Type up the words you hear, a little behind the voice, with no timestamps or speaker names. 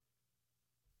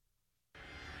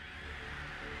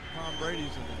Tom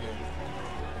Brady's in the game.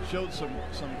 Showed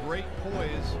some great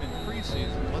poise in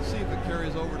preseason. Let's see if it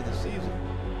carries over to the season.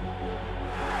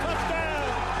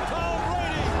 Touchdown, Tom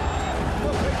Brady!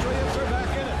 The Patriots are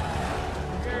back in it.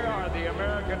 Here are the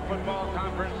American Football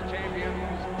Conference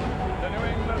champions, the New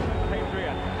England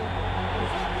Patriots.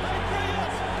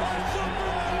 Patriots are Super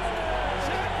Bowl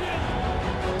champions!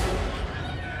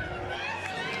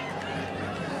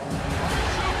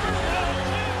 Super Bowl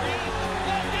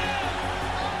champions again!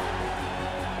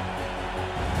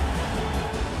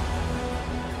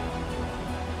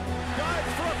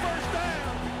 Dives for a first down.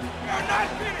 We are not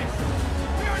finished!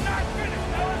 We are not finished,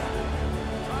 fellas!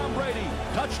 Tom Brady,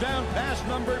 touchdown pass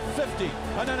number 50,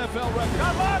 an NFL record.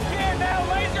 Come up here now,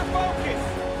 laser focus!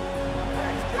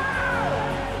 Let's go!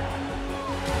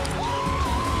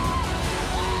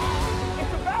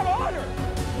 It's about honor,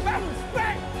 about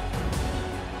respect.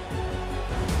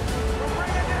 We're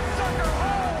bringing this sucker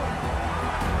home.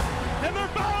 And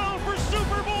they're bound for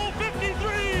Super Bowl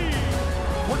 53.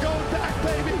 We're going back,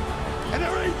 baby, and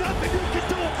there ain't nothing you can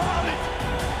do about it.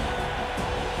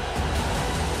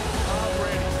 Tom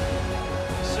Brady,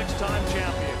 six-time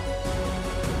champion.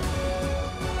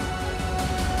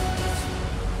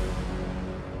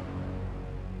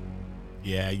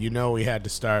 Yeah, you know we had to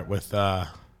start with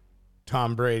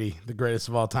Tom Brady, the greatest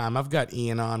of all time. I've got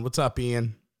Ian on. What's up,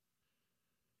 Ian?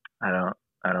 I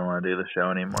don't want to do the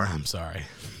show anymore. I'm sorry.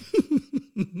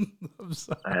 I'm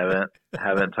sorry. I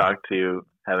haven't talked to you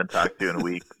in a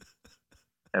week,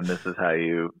 and this is how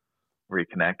you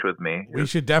reconnect with me. We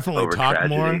should definitely over talk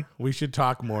tragedy. more. We should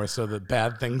talk more so that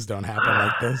bad things don't happen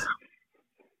like this.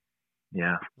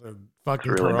 Yeah, The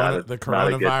fucking It's really corona, not a- the not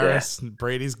a good coronavirus.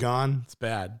 Brady's gone. It's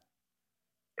bad.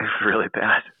 it's really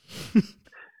bad.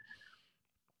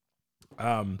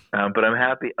 But I'm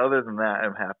happy. Other than that,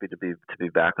 I'm happy to be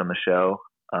back on the show.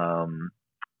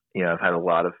 I've had a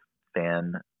lot of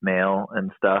fan mail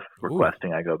and stuff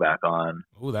requesting I go back on.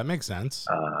 Ooh, that makes sense.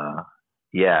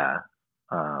 Yeah.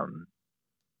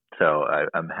 So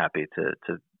I'm happy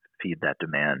to feed that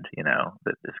demand.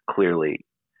 That is clearly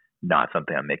not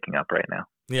something I'm making up right now.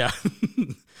 Yeah.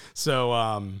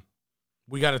 So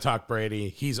we got to talk Brady.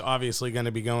 He's obviously going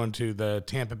to be going to the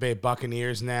Tampa Bay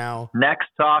Buccaneers now. Next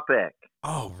topic.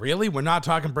 Oh, really? We're not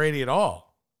talking Brady at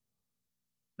all.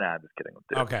 Nah, just kidding. We'll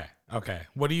do it. Okay.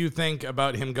 What do you think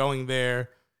about him going there?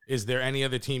 Is there any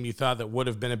other team you thought that would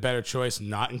have been a better choice,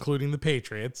 not including the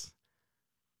Patriots?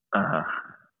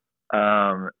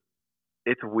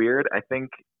 It's weird. I think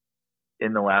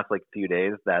in the last few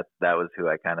days that was who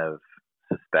I kind of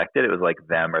suspected. It was like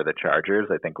them or the Chargers,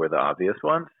 I think, were the obvious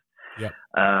ones. Yep.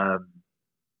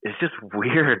 It's just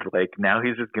weird. Now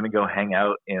he's just gonna go hang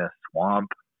out in a swamp,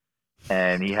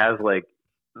 and he has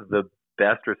the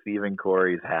best receiving core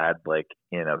he's had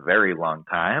in a very long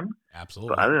time.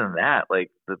 Absolutely. But other than that,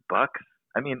 the Bucks.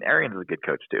 I mean, Arians is a good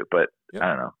coach too, but Yep. I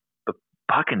don't know. The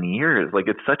Buccaneers,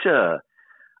 it's such a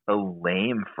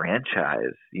lame franchise,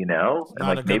 It's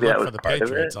not a good maybe look that was for the part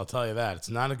Patriots, of it. I'll tell you that. It's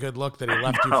not a good look that he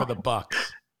left you for the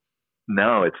Bucks.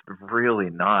 No, it's really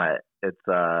not. It's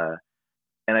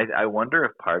and I wonder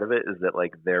if part of it is that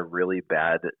their really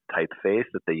bad typeface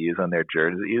that they use on their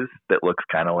jerseys that looks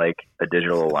kind of like a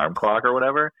digital alarm clock or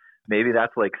whatever. Maybe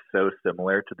that's so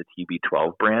similar to the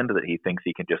TB12 brand that he thinks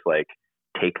he can just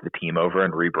take the team over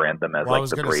and rebrand them as Well, I was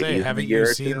the going to say, Brady's. haven't you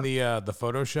seen the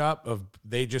Photoshop of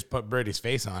they just put Brady's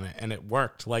face on it and it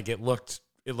worked? It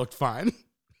looked fine.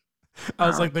 I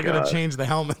was they're going to change the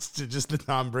helmets to just the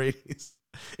Tom Brady's.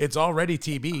 It's already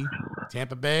TB,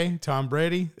 Tampa Bay, Tom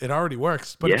Brady. It already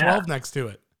works. Put a 12 next to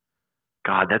it.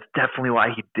 God, that's definitely why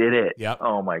he did it. Yep.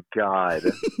 Oh my God.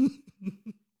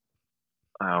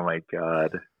 Oh my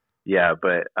God. Yeah,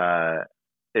 but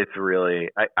it's really.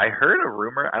 I heard a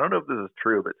rumor. I don't know if this is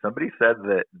true, but somebody said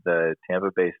that the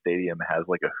Tampa Bay Stadium has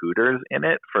a Hooters in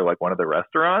it for one of the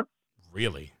restaurants.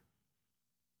 Really?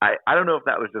 I don't know if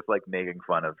that was just making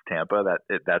fun of Tampa.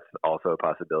 That's also a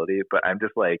possibility. But I'm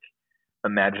just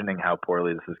imagining how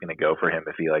poorly this is going to go for him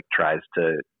if he tries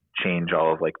to change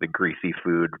all of the greasy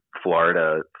food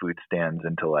Florida food stands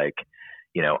into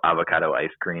avocado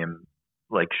ice cream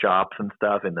shops and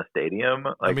stuff in the stadium.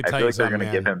 Let me I tell feel you they're going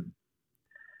something, to give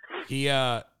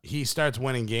him. He starts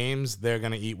winning games, they're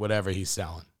going to eat whatever he's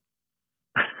selling.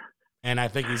 And I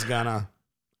think he's going to.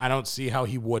 I don't see how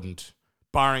he wouldn't,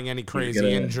 barring any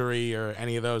crazy injury or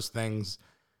any of those things.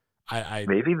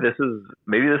 Maybe this is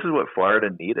what Florida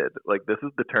needed. This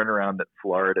is the turnaround that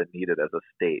Florida needed as a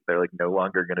state. They're no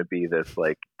longer going to be this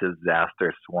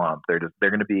disaster swamp. They're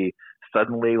going to be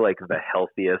suddenly the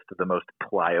healthiest, the most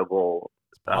pliable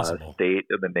state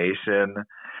of the nation.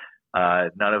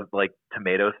 None of like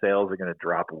tomato sales are going to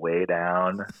drop way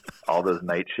down. All those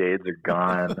nightshades are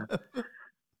gone.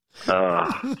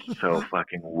 So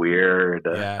fucking weird.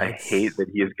 Yeah, I hate that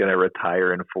he's going to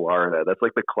retire in Florida. That's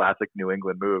like the classic New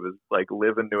England move is like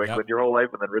live in New England your whole life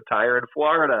and then retire in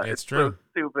Florida. It's true. So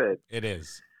stupid. It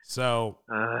is. So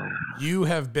you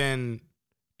have been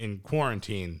in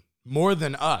quarantine more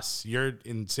than us. You're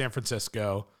in San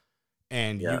Francisco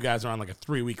and you guys are on like a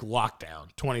 3-week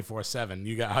lockdown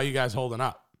 24/7. How you guys holding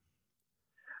up?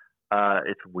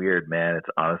 It's weird, man. It's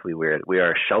honestly weird. We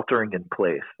are sheltering in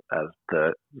place, as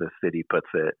the city puts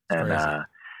it, and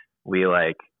we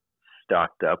like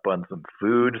stocked up on some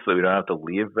food, so we don't have to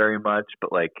leave very much.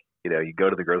 But like, you go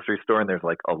to the grocery store and there's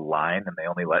like a line, and they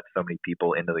only let so many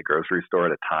people into the grocery store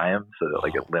at a time, so that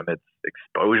like it limits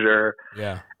exposure.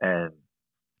 Yeah, and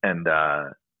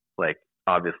like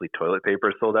obviously toilet paper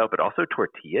is sold out, but also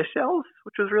tortilla shells,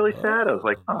 which was really sad. I was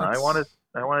like, I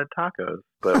wanted tacos,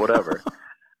 but whatever.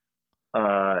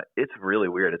 It's really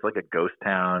weird. It's like a ghost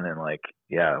town, and like,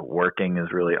 working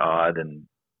is really odd, and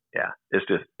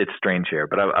it's strange here.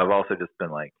 But I've also just been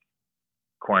like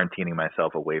quarantining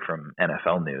myself away from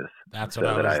NFL news. That's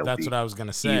what I was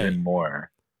gonna say. Even more,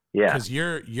 yeah, because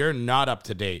you're not up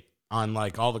to date on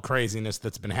like all the craziness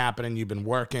that's been happening. You've been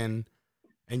working,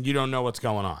 and you don't know what's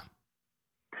going on.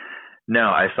 No,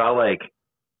 I saw like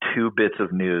 2 bits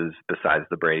of news besides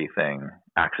the Brady thing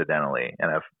accidentally,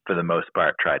 and I've, for the most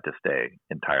part, tried to stay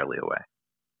entirely away.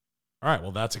 All right,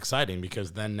 well, that's exciting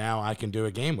because then now I can do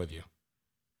a game with you.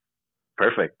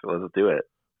 Perfect. Let's do it.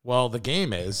 Well, the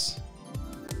game is...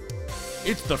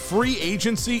 It's the free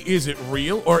agency Is It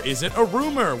Real or Is It a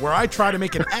Rumor, where I try to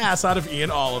make an ass out of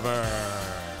Ian Oliver.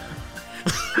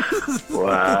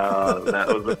 Wow, that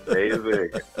was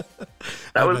amazing.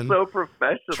 That was so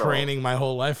professional. Training my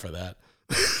whole life for that.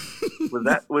 Was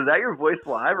that your voice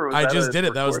live, or was I that just did it?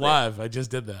 recording? That was live. I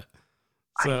just did that.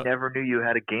 So, I never knew you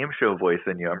had a game show voice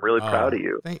in you. I'm really proud of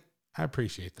you. I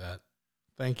appreciate that.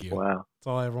 Thank you. Wow, that's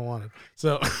all I ever wanted.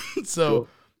 So cool.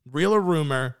 Real or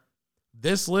rumor?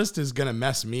 This list is gonna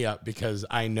mess me up because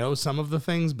I know some of the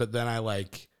things, but then I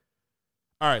like.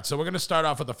 All right, so we're gonna start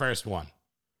off with the first one.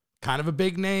 Kind of a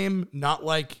big name, not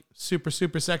like super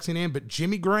sexy name, but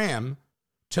Jimmy Graham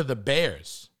to the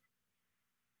Bears.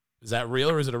 Is that real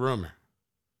or is it a rumor?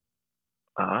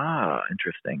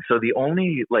 Interesting. So the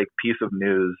only like piece of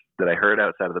news that I heard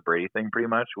outside of the Brady thing pretty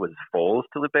much was Foles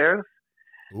to the Bears.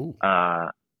 Ooh.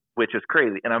 Which is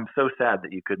crazy. And I'm so sad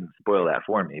that you couldn't spoil that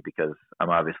for me because I'm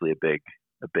obviously a big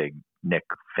Nick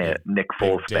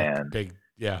Foles fan.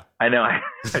 Yeah. I know. I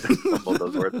just fumbled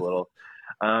those words a little.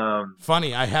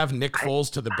 Funny, I have Nick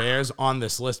Foles to the Bears on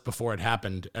this list before it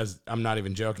happened. As I'm not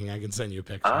even joking, I can send you a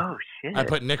picture. Oh shit! I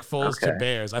put Nick Foles to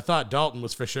Bears. I thought Dalton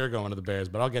was for sure going to the Bears,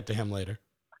 but I'll get to him later.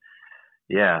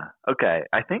 Yeah. Okay.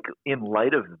 I think in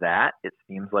light of that, it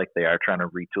seems like they are trying to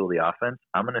retool the offense.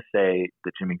 I'm going to say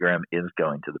that Jimmy Graham is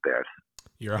going to the Bears.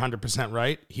 You're 100%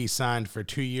 right. He signed for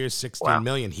 2 years, $16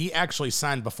 million. He actually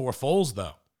signed before Foles,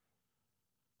 though.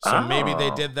 So maybe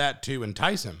they did that to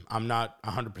entice him. I'm not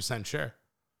 100% sure.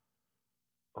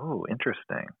 Oh,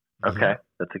 interesting. Okay.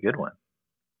 That's a good one.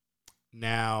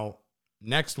 Now,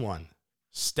 next one.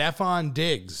 Stefon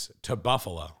Diggs to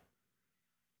Buffalo.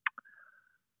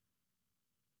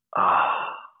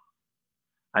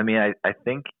 I mean, I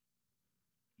think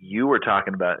you were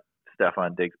talking about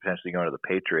Stefon Diggs potentially going to the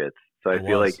Patriots. So I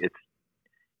feel like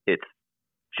it's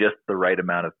just the right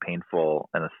amount of painful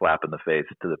and a slap in the face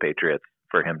to the Patriots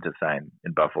for him to sign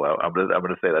in Buffalo. I'm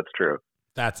gonna say that's true.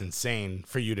 That's insane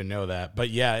for you to know that. But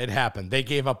yeah, it happened. They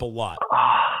gave up a lot.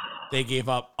 They gave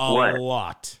up a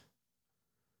lot.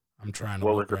 I'm trying to.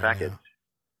 What was the package? Now.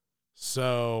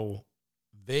 So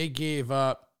they gave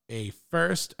up a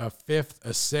first, a fifth,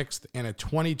 a sixth, and a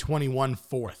 2021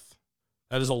 fourth.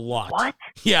 That is a lot. What?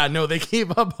 Yeah, no, they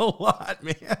gave up a lot,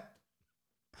 man.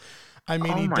 I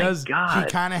mean, he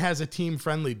kind of has a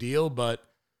team-friendly deal, but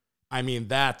I mean,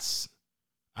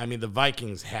 the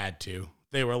Vikings had to.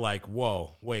 They were like,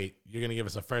 whoa, wait, you're going to give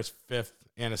us a first, fifth,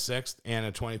 and a sixth, and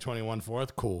a 2021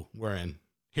 fourth? Cool, we're in.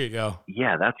 Here you go.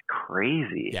 Yeah, that's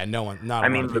crazy. Yeah, not a lot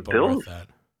of people are worth that.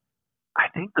 I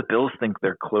think the Bills think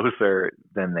they're closer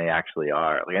than they actually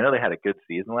are. Like, I know they had a good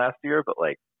season last year, but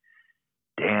like,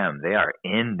 damn, they are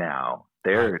in now.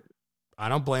 I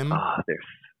don't blame them.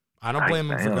 I don't blame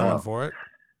them for going for it.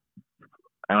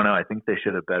 I don't know. I think they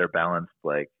should have better balanced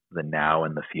like the now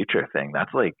and the future thing.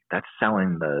 That's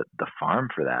selling the farm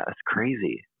for that. That's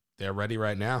crazy. They're ready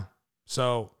right now.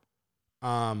 So,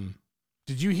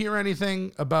 did you hear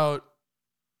anything about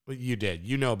what you did?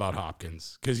 You know about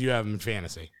Hopkins because you have him in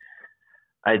fantasy.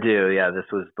 I do. Yeah, this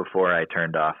was before I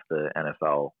turned off the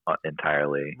NFL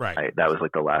entirely. Right. That was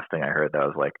like the last thing I heard. That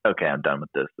was like, okay, I'm done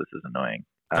with this. This is annoying.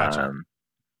 Gotcha.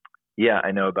 Yeah,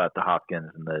 I know about the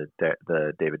Hopkins and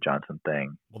the David Johnson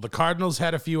thing. Well, the Cardinals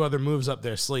had a few other moves up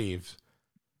their sleeve.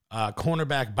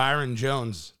 Cornerback Byron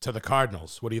Jones to the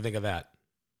Cardinals. What do you think of that?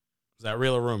 Is that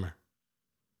real or rumor?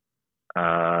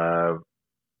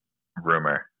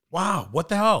 Rumor. Wow, what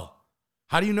the hell?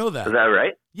 How do you know that? Is that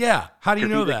right? Yeah, how do you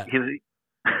know that?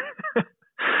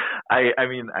 I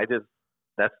mean,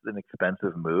 that's an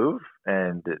expensive move,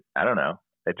 and I don't know.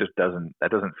 That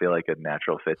doesn't feel like a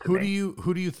natural fit to me.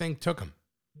 Who do you think took him?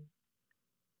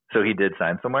 So he did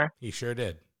sign somewhere? He sure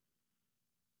did.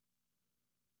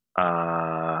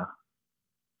 I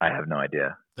have no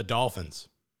idea. The Dolphins.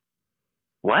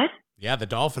 What? Yeah, the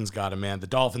Dolphins got him, man. The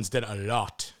Dolphins did a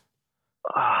lot.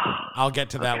 I'll get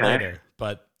to that later,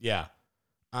 but yeah.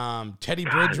 Teddy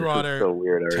Bridgewater. So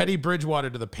weird already. Teddy Bridgewater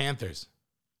to the Panthers.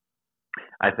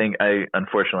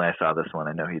 Unfortunately I saw this one.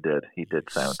 I know he did. He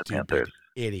did sign with the Panthers.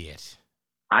 Idiot.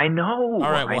 I know.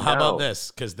 All right, well, how about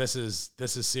this? Because this is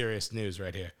serious news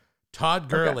right here. Todd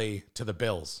Gurley to the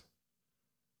Bills.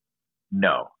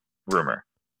 No. Rumor.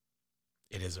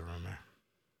 It is a rumor.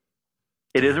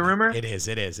 It is a rumor? It is.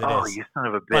 It is. Oh, you son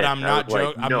of a bitch. But I'm not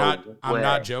joking. Like, I'm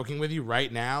not joking with you.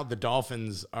 Right now, the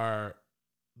Dolphins and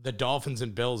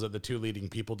Bills are the two leading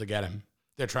people to get him.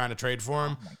 They're trying to trade for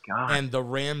him. Oh my God. And the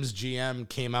Rams GM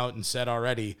came out and said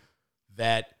already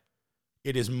that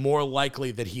it is more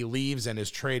likely that he leaves and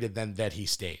is traded than that he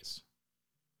stays.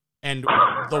 And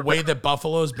the way that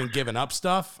Buffalo's been giving up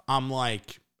stuff, I'm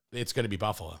like, it's going to be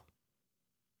Buffalo.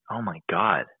 Oh my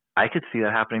God. I could see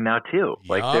that happening now too.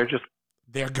 Like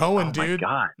they're going, oh dude. My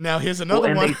God. Now here's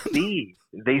another one.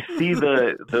 They see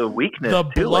the weakness. The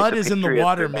too. blood like is in the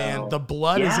water, man. The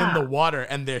blood is in the water,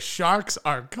 and their sharks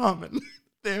are coming.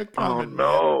 They're coming.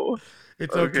 Oh no. Man.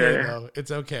 It's okay though.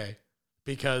 It's okay.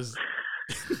 Because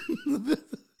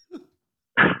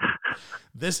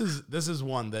this is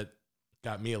one that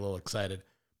got me a little excited.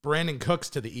 Brandon Cooks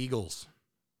to the Eagles.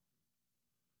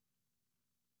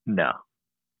 No.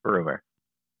 Rumor.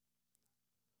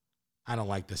 I don't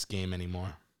like this game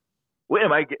anymore. Wait,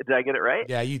 did I get it right?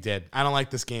 Yeah, you did. I don't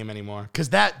like this game anymore. Because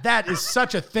that is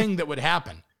such a thing that would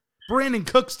happen. Brandon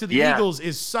Cooks to the Eagles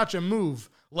is such a move.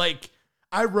 Like,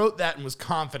 I wrote that and was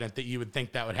confident that you would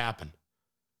think that would happen.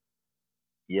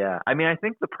 Yeah. I mean, I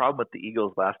think the problem with the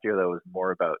Eagles last year, though, was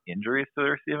more about injuries to the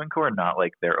receiving core, not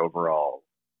like their overall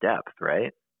depth,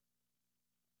 right?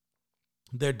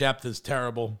 Their depth is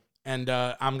terrible. And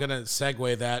I'm going to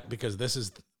segue that because this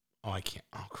is... Oh, I can't.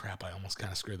 Oh, crap. I almost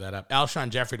kind of screwed that up. Alshon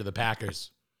Jeffrey to the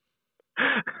Packers.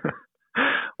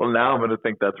 Well, now I'm going to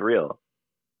think that's real.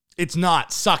 It's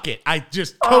not. Suck it. I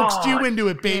just coaxed you into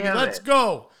it, baby. Let's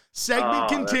go. Segment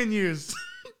continues.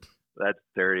 That's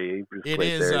dirty. It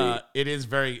is. Dirty. It is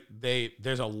very.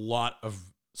 There's a lot of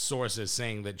sources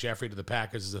saying that Jeffrey to the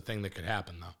Packers is a thing that could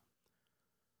happen,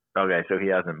 though. Okay, so he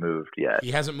hasn't moved yet. He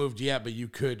hasn't moved yet, but you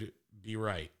could be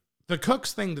right. The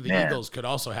Cooks thing to the Eagles could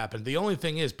also happen. The only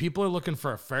thing is people are looking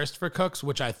for a first for Cooks,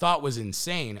 which I thought was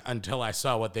insane until I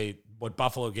saw what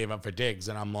Buffalo gave up for Diggs,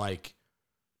 and I'm like,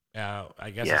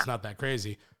 I guess it's not that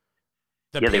crazy.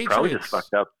 Patriots, they probably just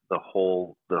fucked up the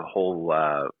whole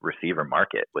receiver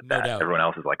market with that. Doubt. Everyone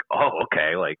else is like, oh,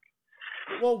 okay, like.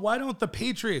 Well, why don't the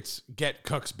Patriots get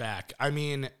Cooks back? I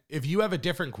mean, if you have a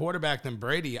different quarterback than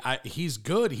Brady, he's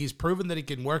good. He's proven that he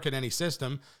can work in any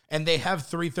system, and they have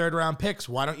 3 third-round picks.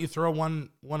 Why don't you throw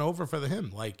one over for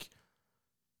him? Like,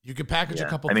 you could package a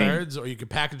couple thirds, or you could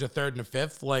package a third and a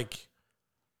fifth. Like,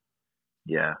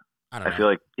 yeah, I don't know.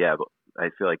 I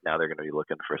feel like now they're going to be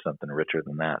looking for something richer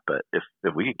than that. But if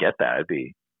we could get that, I'd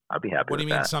be happy. What do you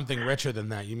mean that. Something richer than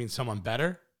that? You mean someone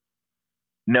better?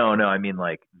 No, I mean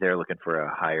like they're looking for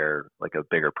a higher, like a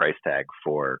bigger price tag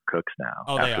for Cooks now.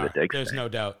 Oh, they are. There's no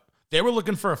doubt. They were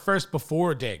looking for a first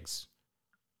before Diggs.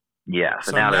 Yeah.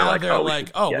 So now they're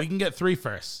like, we can get 3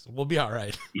 firsts. We'll be all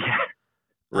right. Yeah.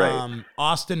 Right.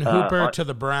 Austin Hooper to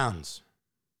the Browns.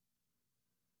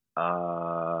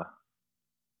 I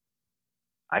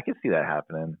could see that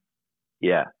happening.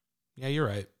 Yeah. Yeah, you're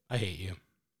right. I hate you.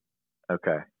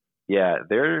 Okay. Yeah, I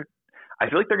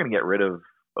feel like they're going to get rid of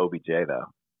OBJ though.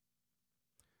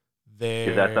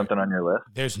 Is that something on your list?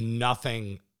 There's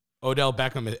nothing. Odell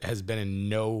Beckham has been in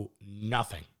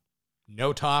nothing.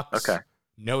 No talks. Okay.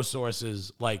 No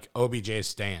sources. Like OBJ's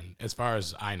staying, as far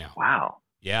as I know. Wow.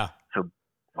 Yeah. So,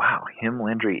 him,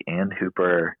 Landry, and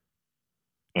Hooper,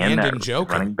 and that Njoku.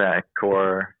 running back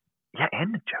core. Yeah,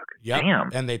 and Njoku. Yep. Damn.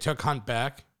 And they took Hunt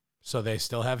back, so they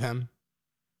still have him.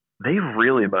 They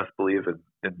really must believe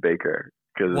in Baker.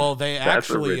 Because they that's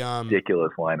actually a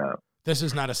ridiculous lineup. This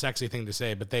is not a sexy thing to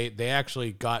say, but they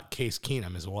actually got Case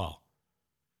Keenum as well.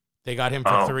 They got him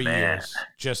for 3 years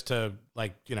just to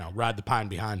ride the pine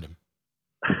behind him.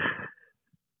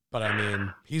 But I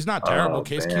mean, he's not terrible.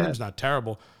 Case Keenum's not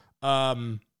terrible.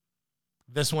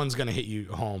 This one's gonna hit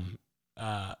you home.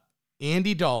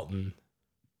 Andy Dalton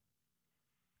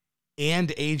and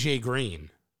AJ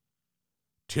Green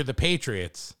to the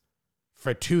Patriots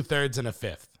for 2/3 and a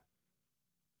 1/5.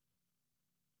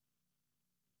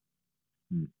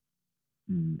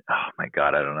 Oh my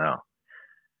God, I don't know.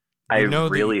 You know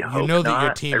hope that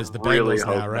your team is the Bengals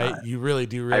now, right? Not. You really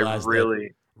do realize that.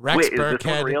 Wait, Rex is this one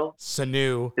Burkhead, real?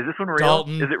 Sanu, Is this one real?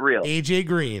 Dalton, is it real? AJ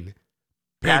Green,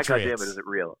 God Patriots. damn it, is it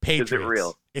real? Patriots. Is it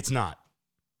real? It's not.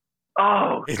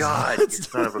 Oh, God, you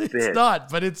son of a bitch. It's not,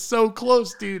 but it's so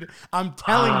close, dude. I'm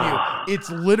telling you, it's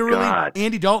literally God.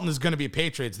 Andy Dalton is going to be a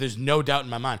Patriots. There's no doubt in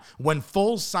my mind. When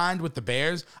Foles signed with the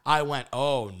Bears, I went,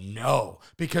 oh, no.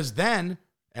 Because then,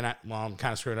 I'm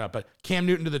kind of screwing up, but Cam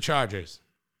Newton to the Chargers.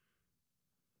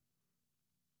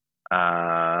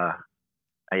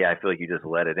 Yeah, I feel like you just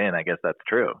let it in. I guess that's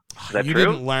true. Is that you true?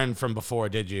 didn't learn from before,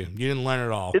 did you? You didn't learn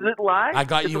at all. Is it a lie? I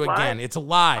got you again. It's a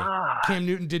lie. Cam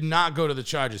Newton did not go to the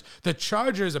Chargers. The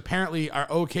Chargers apparently are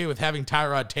okay with having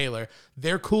Tyrod Taylor.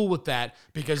 They're cool with that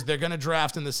because they're going to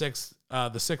draft in the sixth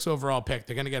overall pick.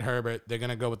 They're going to get Herbert. They're going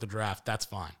to go with the draft. That's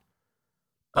fine.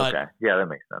 But okay. Yeah, that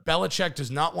makes sense. Belichick does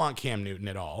not want Cam Newton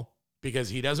at all because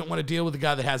he doesn't want to deal with a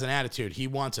guy that has an attitude. He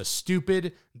wants a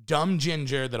stupid, dumb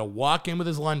ginger that'll walk in with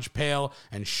his lunch pail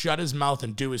and shut his mouth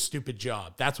and do his stupid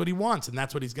job. That's what he wants, and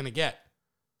that's what he's going to get.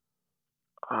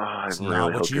 It's really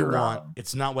not what you want. wrong.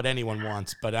 It's not what anyone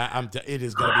wants, but it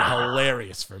is going to be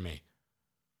hilarious for me.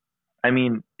 I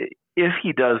mean, if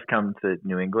he does come to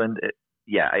New England,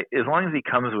 as long as he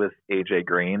comes with AJ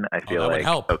Green, I feel that like would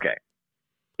help. Okay,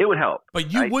 it would help.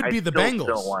 But you would be the Bengals. I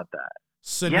don't want that.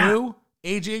 Sanu,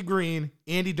 AJ Green,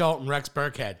 Andy Dalton, Rex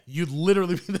Burkhead. You'd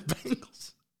literally be the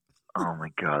Bengals. Oh my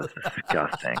God, this is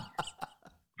disgusting.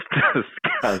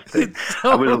 Disgusting.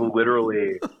 So I was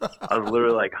literally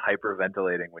like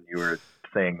hyperventilating when you were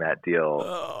saying that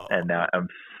deal, and now I'm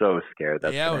so scared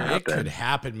that's going to happen. It could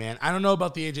happen, man. I don't know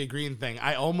about the AJ Green thing.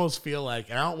 I almost feel like,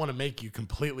 and I don't want to make you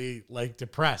completely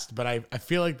depressed, but I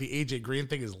feel like the AJ Green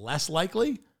thing is less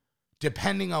likely,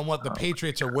 depending on what the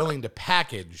Patriots are willing to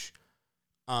package.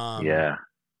 Yeah.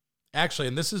 Actually,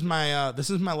 and this is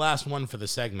my last one for the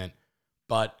segment,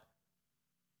 but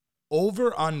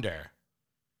over under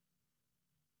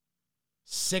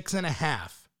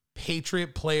 6.5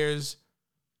 Patriot players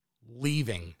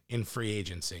leaving in free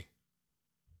agency.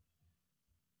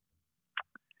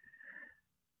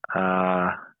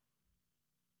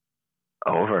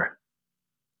 Over.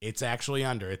 It's actually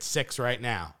under. It's 6 right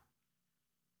now.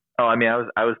 Oh, I mean,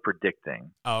 I was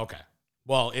predicting. Oh, okay.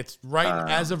 Well, it's right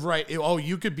as of right.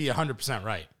 You could be 100%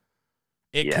 right.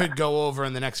 It could go over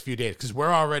in the next few days because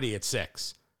we're already at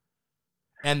 6.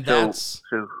 And that's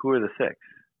so. Who are the 6?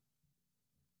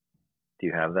 Do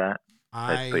you have that?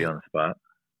 I put you on the spot.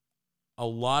 A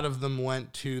lot of them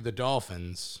went to the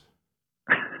Dolphins,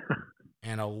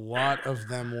 and a lot of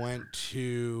them went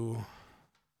to.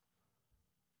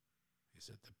 Is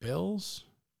it the Bills?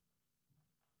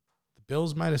 The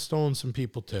Bills might have stolen some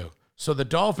people too. So the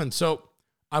Dolphins. So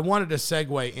I wanted to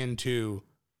segue into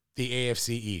the AFC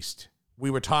East. We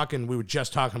were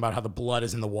just talking about how the blood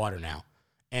is in the water now,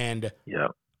 and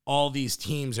all these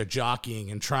teams are jockeying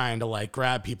and trying to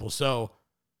grab people. So,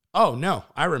 oh no,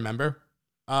 I remember.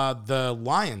 The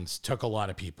Lions took a lot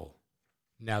of people.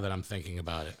 Now that I'm thinking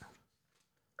about it.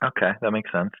 Okay, that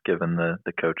makes sense given the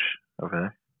coach over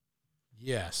there.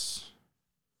 Yes.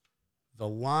 The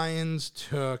Lions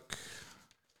took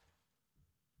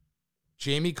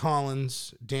Jamie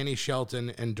Collins, Danny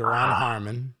Shelton, and Duron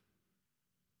Harmon.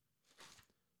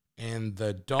 And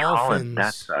the Dolphins. Collins,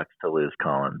 that sucks to lose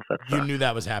Collins. You knew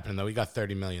that was happening, though. He got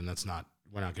 $30 million.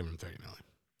 We're not giving him $30 million.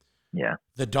 Yeah.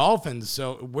 The Dolphins.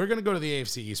 So we're going to go to the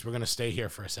AFC East. We're going to stay here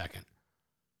for a second.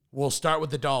 We'll start with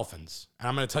the Dolphins. And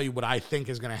I'm going to tell you what I think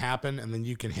is going to happen, and then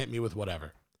you can hit me with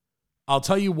whatever. I'll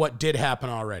tell you what did happen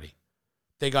already.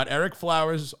 They got Eric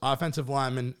Flowers, offensive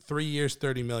lineman, 3 years,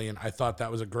 $30 million. I thought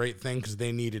that was a great thing because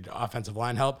they needed offensive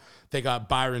line help. They got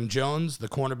Byron Jones, the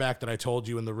cornerback that I told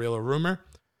you in the Real or Rumor.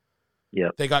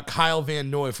 Yep. They got Kyle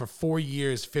Van Noy for 4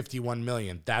 years, $51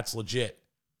 million. That's legit.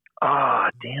 Oh,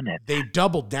 damn it. They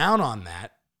doubled down on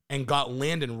that and got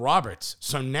Landon Roberts.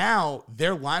 So now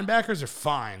their linebackers are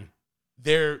fine.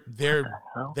 They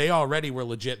already were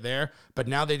legit there, but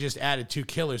now they just added 2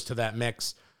 killers to that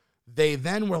mix. They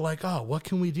then were like, oh, what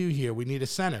can we do here? We need a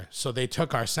center. So they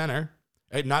took our center,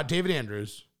 not David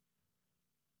Andrews,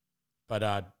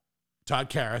 but Todd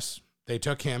Karras, they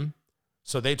took him.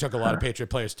 So they took a lot of Patriot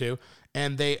players too.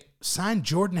 And they signed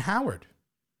Jordan Howard.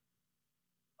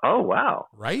 Oh, wow.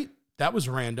 Right? That was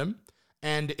random.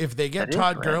 And if they get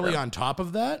Todd Gurley on top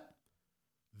of that,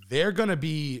 they're going to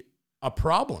be a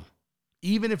problem.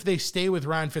 Even if they stay with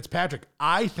Ryan Fitzpatrick,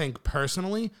 I think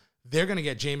personally, they're going to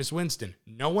get Jameis Winston.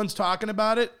 No one's talking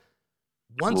about it.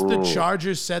 Once the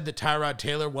Chargers said that Tyrod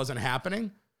Taylor wasn't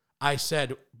happening, I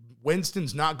said,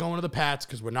 Winston's not going to the Pats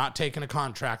because we're not taking a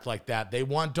contract like that. They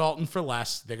want Dalton for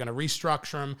less. They're going to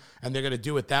restructure him, and they're going to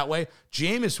do it that way.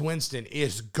 Jameis Winston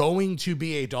is going to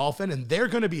be a Dolphin, and they're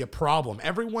going to be a problem.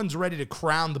 Everyone's ready to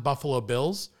crown the Buffalo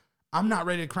Bills. I'm not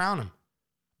ready to crown him.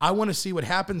 I want to see what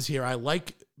happens here. I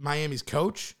like Miami's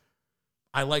coach.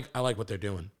 I like what they're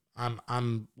doing.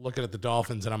 I'm looking at the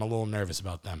Dolphins, and I'm a little nervous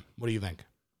about them. What do you think?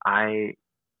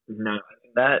 No,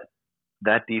 that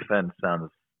defense sounds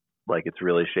like it's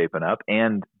really shaping up,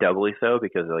 and doubly so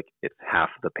because like it's half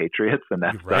the Patriots, and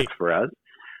that sucks for us.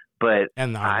 But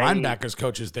and our linebackers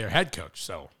coach is their head coach,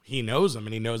 so he knows them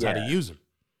and he knows how to use them.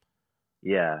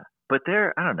 Yeah, but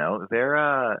their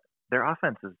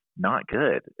offense is not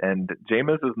good, and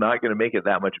Jameis is not going to make it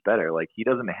that much better. Like he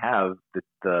doesn't have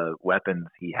the weapons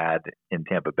he had in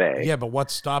Tampa Bay. Yeah, but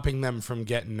what's stopping them from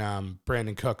getting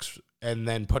Brandon Cooks and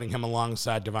then putting him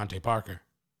alongside Devontae Parker?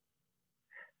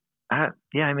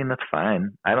 Yeah, I mean, that's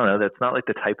fine. I don't know. That's not like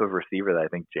the type of receiver that I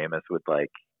think Jameis would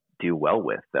like do well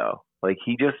with, though. Like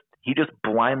he just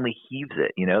blindly heaves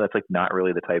it. You know, that's like not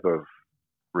really the type of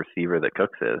receiver that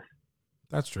Cooks is.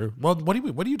 That's true. Well,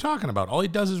 what are you talking about? All he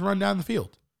does is run down the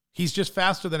field. He's just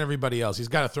faster than everybody else. He's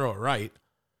got to throw it right.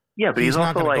 Yeah, but he's not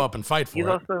also going to like, go up and fight for he's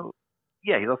it.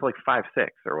 He's also like 5'6"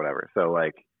 or whatever. So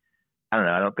like, I don't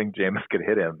know. I don't think Jameis could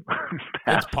hit him.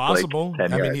 It's possible. Like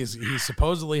 10 I mean, yards. he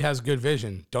supposedly has good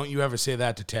vision. Don't you ever say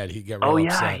that to Ted. He'd get real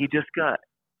upset. He just got.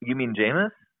 You mean Jameis?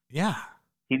 Yeah.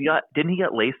 Didn't he get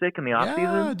LASIK in the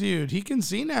offseason? Yeah, dude. He can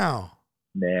see now.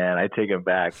 Man, I take him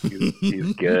back.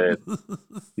 He's good.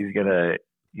 He's gonna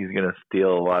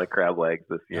steal a lot of crab legs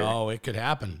this year. Oh, it could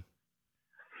happen.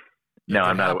 No,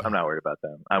 I'm not worried about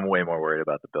them. I'm way more worried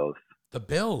about the Bills. The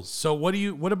Bills. So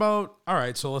what about, all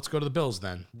right, so let's go to the Bills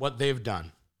then. What they've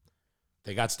done.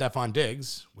 They got Stephon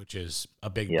Diggs, which is a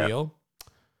big deal.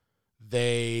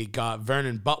 They got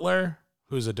Vernon Butler,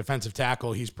 who's a defensive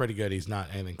tackle. He's pretty good. He's not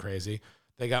anything crazy.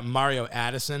 They got Mario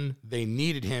Addison. They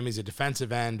needed him. He's a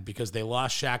defensive end because they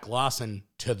lost Shaq Lawson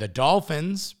to the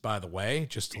Dolphins, by the way,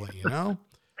 just to let you know.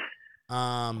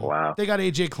 Wow. They got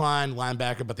A.J. Klein,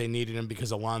 linebacker, but they needed him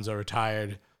because Alonzo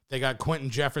retired. They got Quentin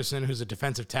Jefferson, who's a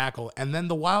defensive tackle. And then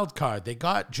the wild card, they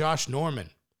got Josh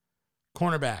Norman,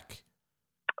 cornerback.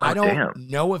 I don't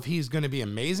know if he's going to be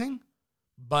amazing,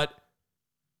 but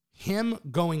him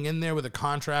going in there with a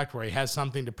contract where he has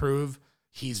something to prove,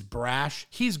 he's brash,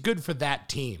 he's good for that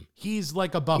team. He's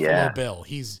like a Buffalo Bill.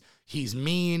 He's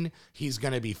mean. He's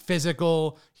going to be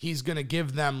physical. He's going to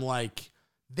give them like,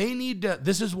 they need to,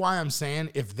 this is why I'm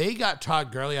saying if they got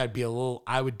Todd Gurley,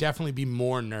 I would definitely be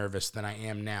more nervous than I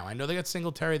am now. I know they got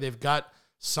Singletary. They've got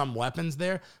some weapons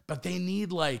there, but they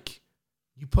need like,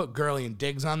 you put Gurley and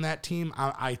Diggs on that team,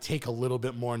 I take a little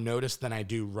bit more notice than I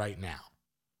do right now.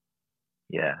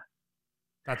 Yeah.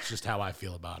 That's just how I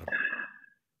feel about him.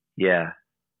 Yeah.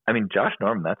 I mean, Josh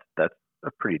Norman, that's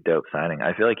a pretty dope signing.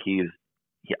 I feel like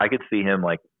I could see him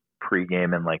like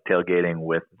pregame and like tailgating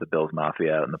with the Bills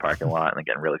Mafia out in the parking lot and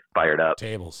getting really fired up.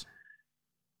 Tables.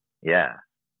 Yeah.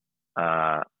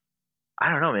 I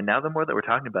don't know, man. Now the more that we're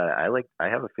talking about it, I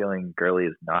have a feeling Gurley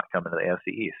is not coming to the AFC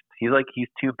East. He's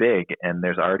too big, and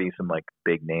there's already some like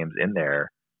big names in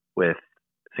there with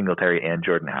Singletary and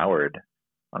Jordan Howard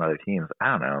on other teams.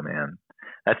 I don't know, man.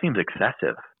 That seems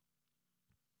excessive.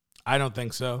 I don't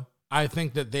think so. I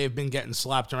think that they've been getting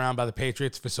slapped around by the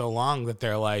Patriots for so long that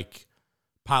they're like,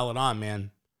 pile it on, man.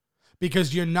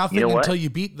 Because you're nothing until you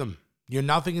beat them. You're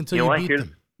nothing until you beat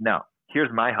them. No,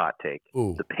 here's my hot take.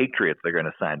 Ooh. The Patriots are going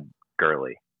to sign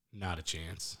Gurley. Not a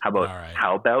chance.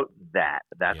 How about that?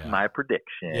 That's Yeah. my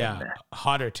prediction. Yeah,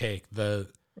 hotter take. The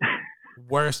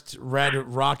worst red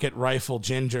rocket rifle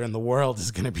ginger in the world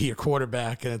is going to be your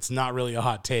quarterback, and it's not really a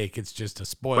hot take. It's just a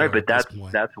spoiler. Right, but at this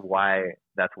point. that's why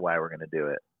we're going to do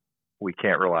it. We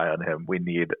can't rely on him. We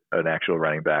need an actual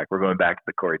running back. We're going back to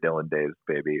the Corey Dillon days,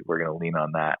 baby. We're going to lean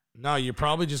on that. No, you're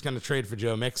probably just going to trade for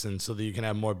Joe Mixon so that you can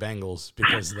have more Bengals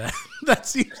because that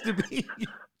seems to be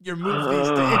your move these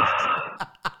days.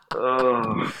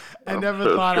 I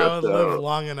never thought I would live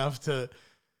long enough to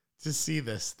see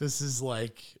this. This is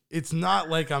like, it's not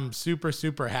like I'm super,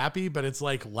 super happy, but it's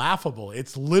like laughable.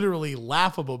 It's literally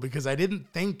laughable because I didn't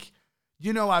think,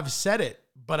 I've said it,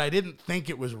 but I didn't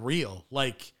think it was real.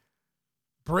 Like,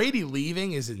 Brady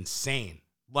leaving is insane.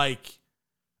 Like,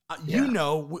 you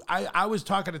know, I was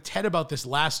talking to Ted about this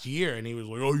last year, and he was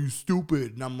like, "Oh, you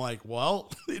stupid," and I'm like,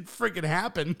 "Well, it freaking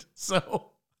happened,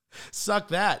 so suck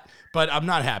that." But I'm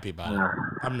not happy about it.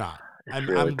 I'm not.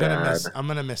 I'm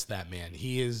gonna miss that man.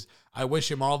 He is. I wish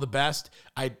him all the best.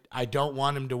 I don't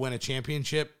want him to win a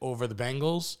championship over the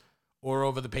Bengals or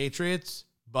over the Patriots,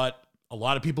 but a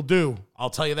lot of people do. I'll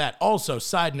tell you that. Also,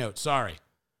 side note, sorry.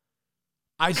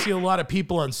 I see a lot of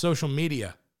people on social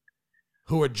media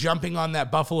who are jumping on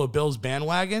that Buffalo Bills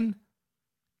bandwagon.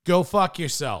 Go fuck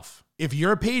yourself. If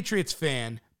you're a Patriots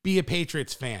fan, be a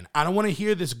Patriots fan. I don't want to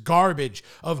hear this garbage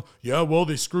of, yeah, well,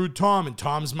 they screwed Tom and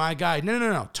Tom's my guy.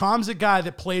 No. Tom's a guy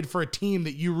that played for a team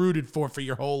that you rooted for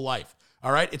your whole life.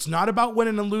 All right? It's not about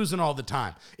winning and losing all the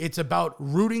time. It's about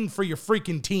rooting for your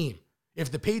freaking team. If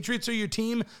the Patriots are your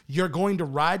team, you're going to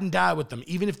ride and die with them,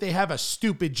 even if they have a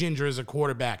stupid ginger as a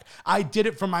quarterback. I did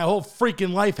it for my whole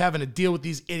freaking life having to deal with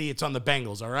these idiots on the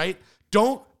Bengals, all right?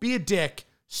 Don't be a dick.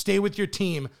 Stay with your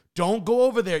team. Don't go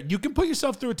over there. You can put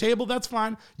yourself through a table. That's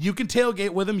fine. You can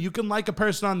tailgate with them. You can like a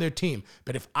person on their team.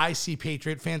 But if I see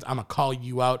Patriot fans, I'm going to call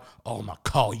you out. Oh, I'm going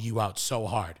to call you out so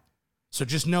hard. So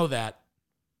just know that.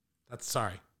 That's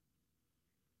sorry.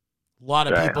 A lot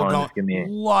of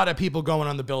people going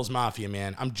on the Bills Mafia,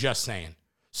 man. I'm just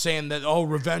saying that, oh,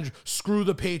 revenge, screw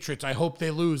the Patriots. I hope they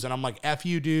lose. And I'm like, F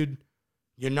you, dude.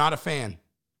 You're not a fan.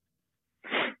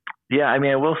 Yeah, I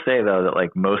mean, I will say, though, that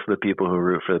like most of the people who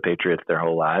root for the Patriots their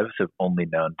whole lives have only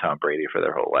known Tom Brady for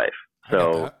their whole life.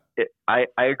 So I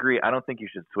agree. I don't think you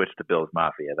should switch to Bills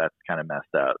Mafia. That's kind of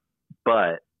messed up.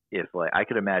 But if like I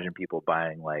could imagine people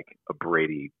buying like a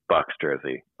Brady Bucks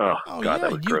jersey. Oh God, yeah,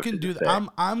 that was you can do that.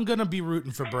 I'm gonna be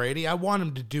rooting for Brady. I want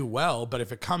him to do well, but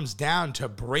if it comes down to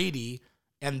Brady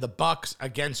and the Bucks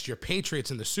against your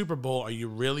Patriots in the Super Bowl, are you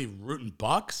really rooting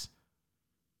Bucks?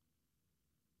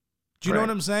 Do you know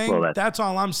what I'm saying? Well, that's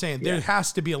all I'm saying. Yeah. There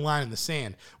has to be a line in the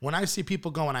sand. When I see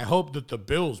people going, I hope that the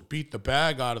Bills beat the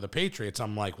bag out of the Patriots,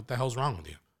 I'm like, what the hell's wrong with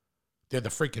you? They're the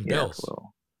freaking Bills.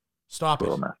 Stop it. It's a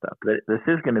little messed up. This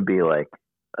is going to be like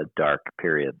a dark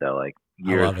period, though. Like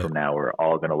years from now, we're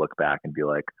all going to look back and be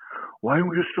like, why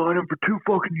didn't we just sign him for 2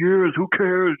 fucking years? Who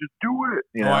cares? Just do it.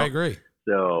 You know? I agree.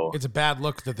 So it's a bad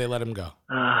look that they let him go.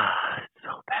 It's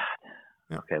so bad.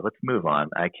 Yeah. Okay, let's move on.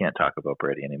 I can't talk about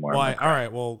Brady anymore. All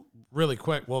right. Well, really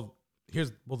quick.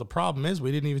 The problem is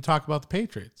we didn't even talk about the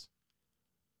Patriots.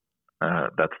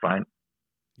 That's fine.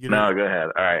 No, go ahead.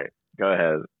 All right, go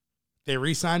ahead. They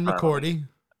re-signed McCourty.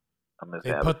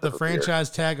 They put the franchise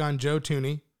tag on Joe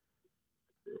Thuney.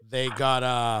 They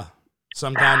got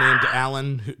some guy named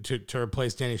Allen to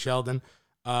replace Danny Sheldon.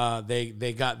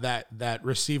 They got that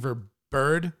receiver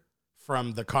Bird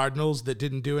from the Cardinals that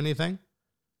didn't do anything.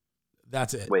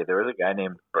 That's it. Wait, there was a guy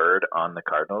named Bird on the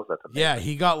Cardinals? That's amazing. Yeah,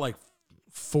 he got like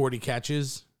 40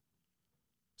 catches,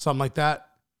 something like that.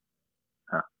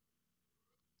 Huh.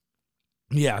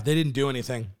 Yeah, they didn't do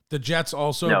anything. The Jets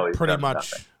also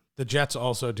The Jets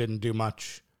also didn't do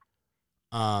much.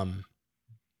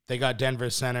 They got Denver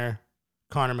center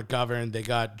Connor McGovern. They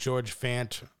got George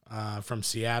Fant from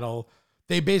Seattle.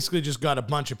 They basically just got a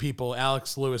bunch of people.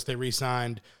 Alex Lewis, they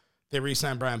re-signed. They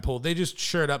re-signed Brian Poole. They just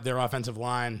shored up their offensive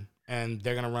line, and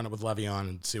they're going to run it with Le'Veon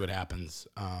and see what happens.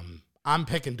 I'm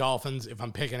picking Dolphins if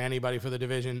I'm picking anybody for the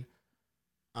division.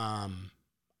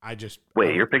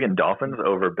 Wait, you're picking Dolphins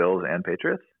over Bills and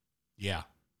Patriots? Yeah.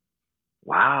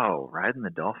 Wow, riding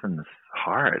the Dolphins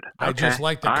hard. Okay. I just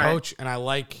like the coach, and I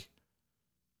like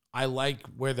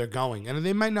where they're going. And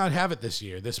they might not have it this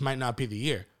year. This might not be the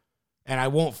year. And I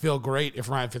won't feel great if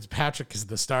Ryan Fitzpatrick is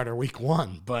the starter week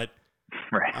 1. But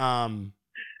right.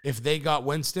 If they got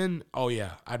Winston, oh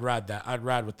yeah, I'd ride that. I'd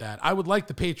ride with that. I would like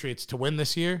the Patriots to win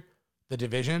this year, the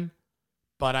division,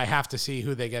 but I have to see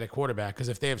who they get at quarterback, because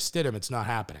if they have Stidham, it's not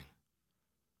happening.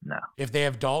 No. If they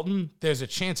have Dalton, there's a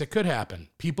chance it could happen.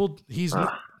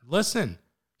 Listen,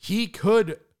 he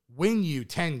could win you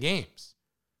 10 games.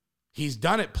 He's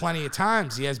done it plenty of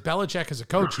times. He has Belichick as a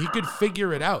coach. He could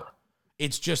figure it out.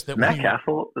 It's just that is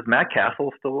Matt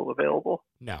Castle still available?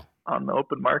 No. On the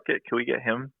open market, can we get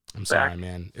him? I'm sorry,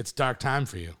 man. It's dark time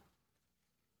for you.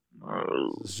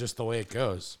 Oh. It's just the way it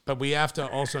goes. But we have to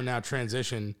also now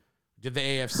transition. Did the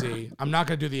AFC. I'm not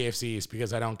going to do the AFC East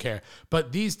because I don't care.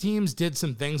 But these teams did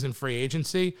some things in free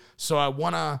agency, so I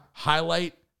want to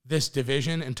highlight this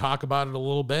division and talk about it a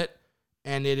little bit.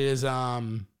 And it is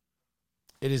the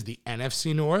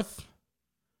NFC North.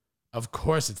 Of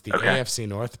course, it's the AFC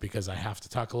North because I have to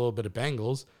talk a little bit of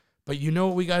Bengals. But you know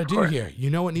what we got to do here.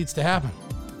 You know what needs to happen.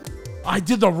 I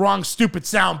did the wrong stupid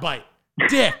soundbite.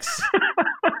 Dicks.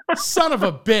 Son of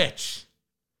a bitch.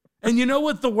 And you know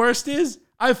what the worst is?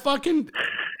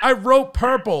 I wrote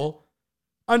purple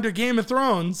under Game of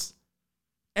Thrones,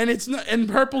 and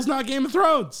purple's not Game of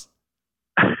Thrones.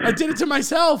 I did it to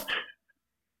myself.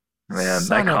 Man,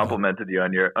 I complimented you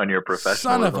on your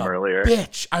professionalism earlier.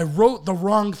 Bitch, I wrote the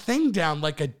wrong thing down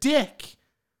like a dick.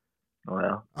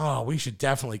 Well, oh, we should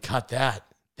definitely cut that.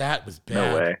 That was bad.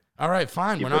 No way. All right,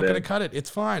 fine. We're not going to cut it. It's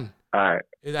fine. All right.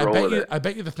 I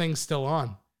bet you the thing's still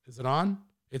on. Is it on?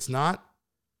 It's not?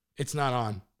 It's not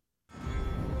on.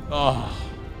 Oh.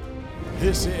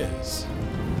 This is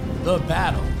the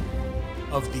battle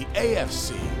of the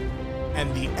AFC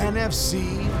and the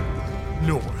NFC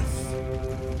North.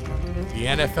 The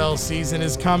NFL season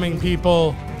is coming,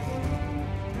 people.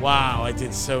 Wow, I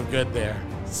did so good there.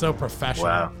 So professional.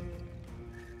 Wow.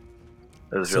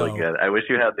 That was really good. I wish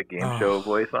you had the game show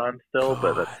voice on still,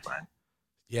 but that's fine.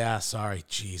 Yeah, sorry.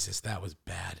 Jesus, that was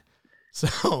bad.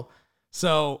 So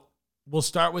we'll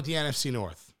start with the NFC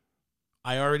North.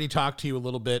 I already talked to you a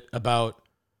little bit about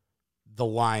the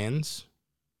Lions.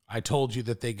 I told you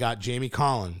that they got Jamie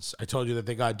Collins. I told you that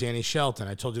they got Danny Shelton.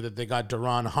 I told you that they got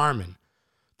Daron Harmon.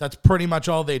 That's pretty much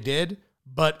all they did,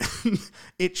 but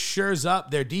it shores up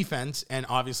their defense, and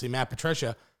obviously Matt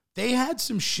Patricia. They had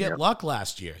some shit luck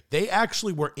last year. They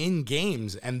actually were in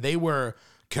games, and they were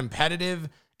competitive,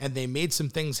 and they made some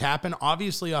things happen.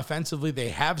 Obviously, offensively, they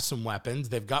have some weapons.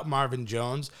 They've got Marvin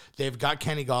Jones. They've got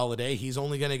Kenny Golladay. He's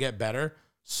only going to get better.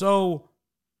 So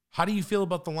how do you feel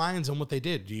about the Lions and what they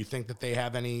did? Do you think that they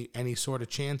have any sort of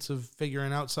chance of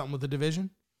figuring out something with the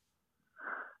division?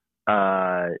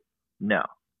 No.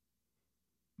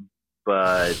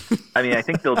 But, I mean, I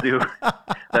think they'll do –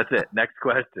 that's it. Next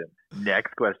question.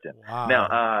 Wow.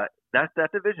 Now,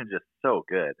 that division is just so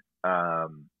good. I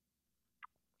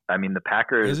mean, the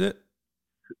Packers – Is it?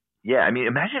 Yeah, I mean,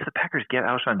 imagine if the Packers get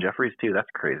Alshon Jeffries, too. That's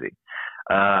crazy.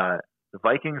 The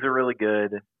Vikings are really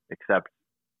good, except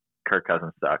Kirk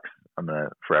Cousins sucks. I'm going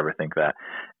to forever think that.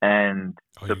 And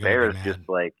the Bears just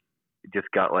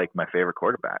got, like, my favorite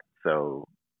quarterback. So,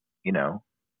 you know,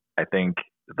 I think –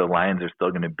 the Lions are still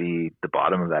going to be the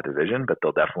bottom of that division, but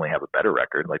they'll definitely have a better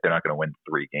record. Like, they're not going to win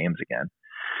 3 games again.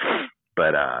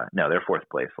 But, no, they're fourth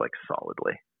place, like,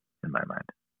 solidly in my mind.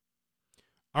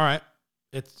 All right.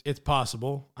 It's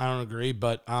possible. I don't agree.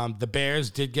 But the Bears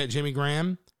did get Jimmy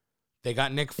Graham. They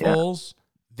got Nick Foles.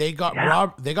 They got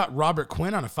Robert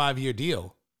Quinn on a 5-year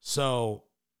deal. So,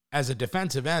 as a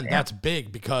defensive end, that's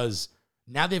big because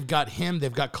now they've got him.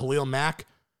 They've got Khalil Mack.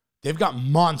 They've got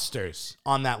monsters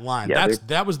on that line. Yeah,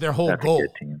 that was their whole goal. A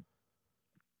good team.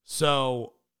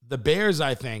 So the Bears,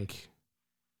 I think,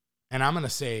 and I'm gonna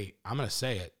say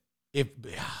it. If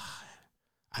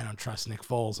I don't trust Nick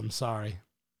Foles, I'm sorry.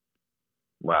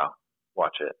 Wow,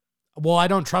 watch it. Well, I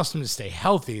don't trust him to stay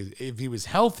healthy. If he was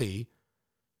healthy,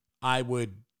 I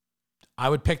would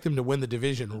pick them to win the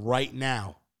division right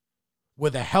now.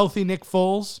 With a healthy Nick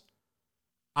Foles,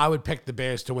 I would pick the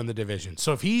Bears to win the division.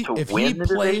 So if he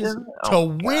plays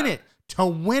to win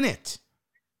it.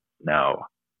 No.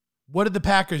 What did the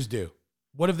Packers do?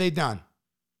 What have they done?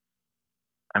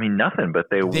 I mean, nothing, but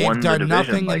they've won done the division,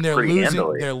 nothing, like, and they're pretty losing.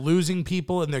 handily. They're losing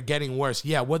people, and they're getting worse.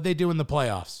 Yeah, what'd they do in the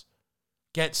playoffs?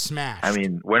 Get smashed. I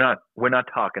mean, we're not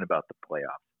talking about the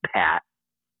playoffs, Pat.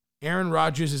 Aaron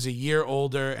Rodgers is a year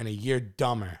older and a year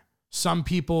dumber. Some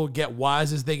people get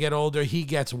wise as they get older. He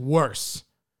gets worse.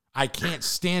 I can't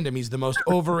stand him. He's the most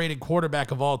overrated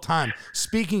quarterback of all time.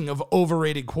 Speaking of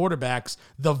overrated quarterbacks,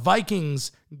 the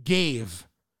Vikings gave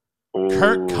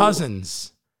Kirk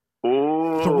Cousins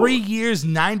 3 years,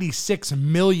 $96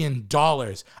 million.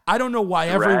 I don't know why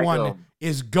everyone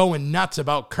is going nuts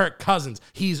about Kirk Cousins.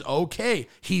 He's okay.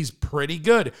 He's pretty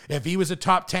good. If he was a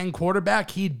top 10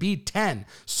 quarterback, he'd be 10.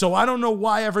 So I don't know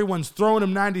why everyone's throwing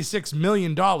him $96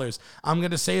 million. I'm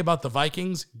going to say about the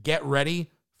Vikings, get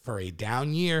ready for a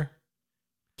down year.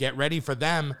 Get ready for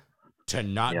them to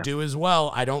not do as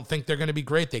well. I don't think they're going to be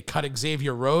great. They cut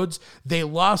Xavier Rhodes. They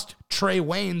lost Trey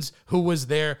Waynes, who was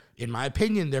their, in my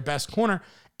opinion, their best corner.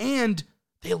 And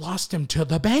they lost him to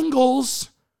the Bengals.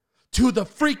 To the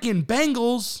freaking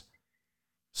Bengals.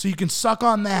 So you can suck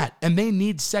on that. And they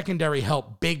need secondary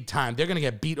help big time. They're going to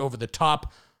get beat over the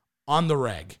top on the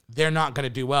reg. They're not going to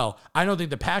do well. I don't think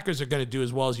the Packers are going to do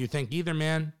as well as you think either,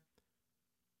 man.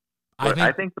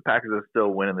 I think the Packers are still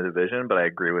winning the division, but I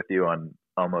agree with you on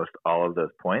almost all of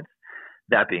those points.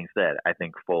 That being said, I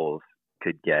think Foles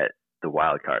could get the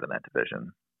wild card in that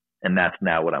division, and that's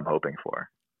now what I'm hoping for.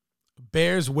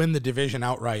 Bears win the division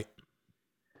outright.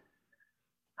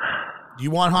 Do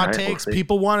you want hot takes?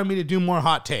 People wanted me to do more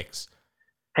hot takes.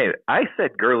 Hey, I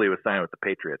said Gurley was signing with the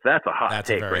Patriots. That's a hot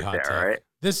take right there, all right?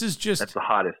 This is just... That's the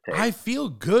hottest take. I feel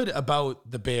good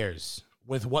about the Bears.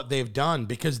 with what they've done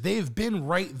because they've been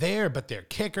right there, but their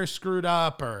kicker screwed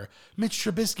up, or Mitch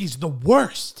Trubisky's the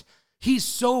worst. He's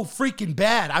so freaking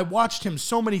bad. I watched him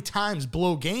so many times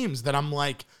blow games that I'm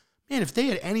like, man, if they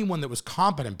had anyone that was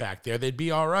competent back there, they'd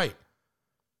be all right.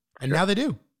 And now they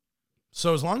do.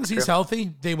 So as long as he's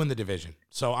healthy, they win the division.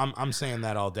 So I'm saying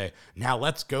that all day. Now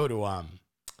let's go to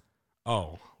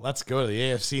let's go to the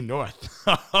AFC North.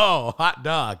 Oh, hot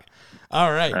dog.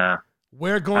 All right.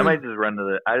 We're going. I might just run to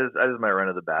the. I just might run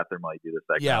to the bathroom while you do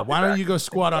this. Yeah. Why don't you go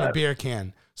squat on a beer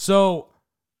can? So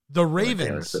the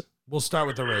Ravens. We'll start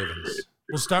with the Ravens.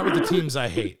 We'll start with the teams I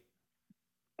hate.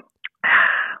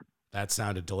 That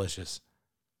sounded delicious.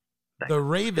 The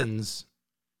Ravens.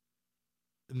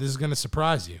 And this is going to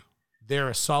surprise you. They're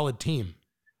a solid team.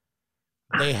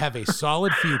 They have a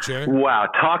solid future. Wow,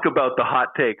 talk about the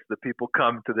hot takes that people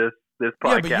come to this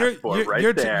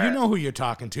podcast there. You know who you're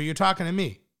talking to. You're talking to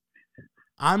me.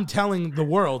 I'm telling the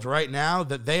world right now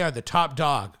that they are the top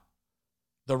dog.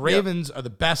 The Ravens are the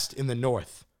best in the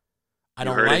North. I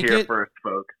don't like it. You heard it here first,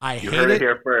 folks. I hate it. You heard it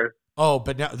here first. Oh,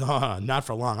 but not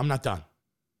for long. I'm not done.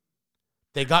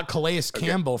 They got Calais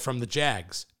Campbell from the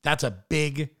Jags. That's a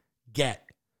big get.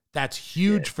 That's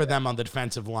huge for them on the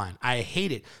defensive line. I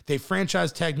hate it. They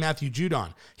franchise tagged Matthew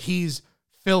Judon. He's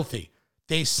filthy.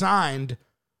 They signed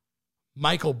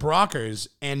Michael Brockers,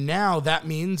 and now that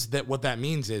means that what that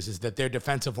means is that their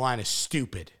defensive line is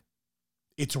stupid.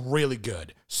 It's really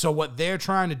good. So what they're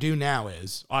trying to do now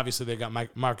is, obviously they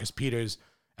got Marcus Peters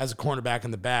as a cornerback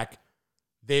in the back.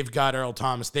 They've got Earl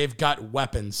Thomas. They've got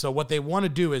weapons. So what they want to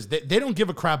do is they don't give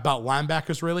a crap about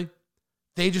linebackers, really.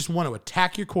 They just want to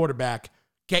attack your quarterback,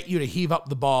 get you to heave up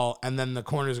the ball, and then the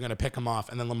corners are going to pick them off,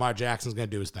 and then Lamar Jackson's going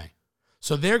to do his thing.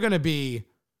 So they're going to be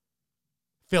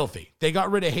filthy. They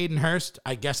got rid of Hayden Hurst.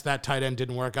 I guess that tight end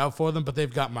didn't work out for them, but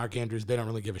they've got Mark Andrews. They don't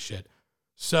really give a shit.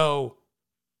 So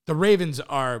the Ravens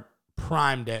are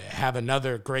primed to have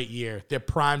another great year. They're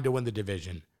primed to win the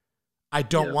division. I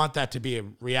don't want that to be a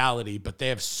reality, but they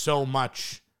have so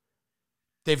much.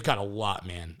 They've got a lot,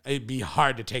 man. It'd be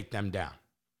hard to take them down.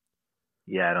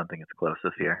 Yeah, I don't think it's close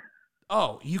this year.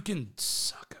 Oh, you can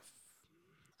suck.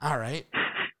 All right.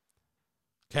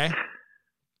 Okay.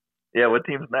 Yeah, what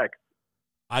team's next?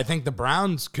 I think the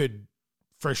Browns could,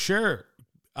 for sure,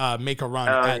 make a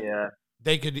run.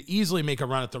 They could easily make a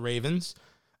run at the Ravens.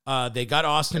 They got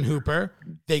Austin Hooper.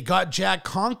 They got Jack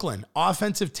Conklin,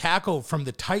 offensive tackle from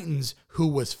the Titans, who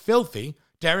was filthy.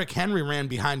 Derrick Henry ran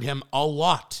behind him a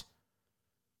lot.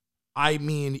 I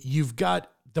mean, you've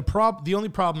got the only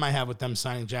problem I have with them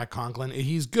signing Jack Conklin,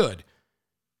 he's good.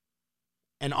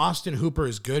 And Austin Hooper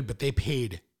is good, but they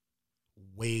paid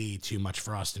way too much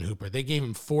for Austin Hooper. They gave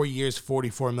him 4 years,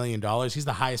 $44 million. He's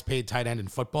the highest paid tight end in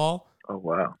football. Oh,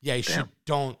 wow. Yeah,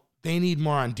 they need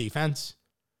more on defense.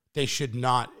 They should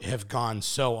not have gone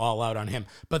so all out on him.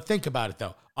 But think about it,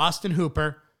 though. Austin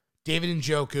Hooper, David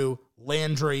Njoku,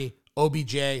 Landry,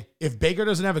 OBJ. If Baker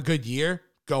doesn't have a good year,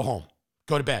 go home.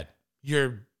 Go to bed.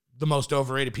 You're the most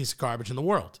overrated piece of garbage in the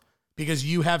world because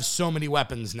you have so many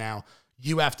weapons now.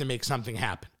 You have to make something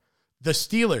happen. The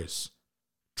Steelers,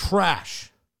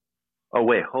 trash. Oh,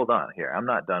 wait, hold on here. I'm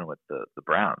not done with the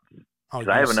Browns. Oh,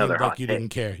 I have another hot take. You didn't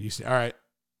care. All right.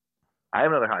 I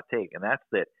have another hot take, and that's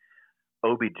that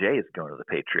OBJ is going to the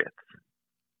Patriots.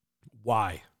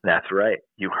 Why? That's right.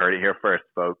 You heard it here first,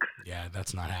 folks. Yeah,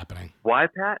 that's not happening. Why,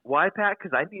 Pat?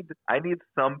 Because I need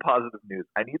some positive news.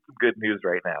 I need some good news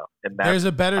right now. And there's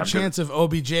a better chance of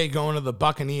OBJ going to the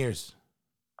Buccaneers.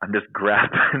 I'm just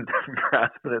grasping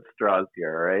at straws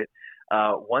here, all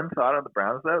right? One thought on the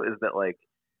Browns, though, is that, like,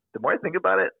 the more I think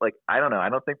about it, like, I don't know. I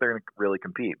don't think they're going to really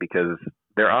compete because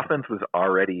their offense was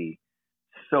already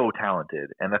so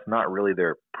talented, and that's not really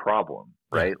their problem,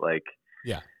 right?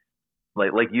 Yeah.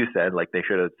 Like you said, like they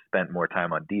should have spent more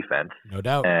time on defense. No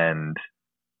doubt. And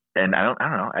I don't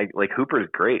know. Hooper is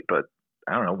great, but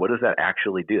I don't know. What does that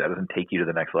actually do? That doesn't take you to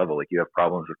the next level. Like you have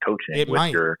problems with coaching. It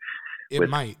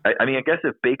might. I mean, I guess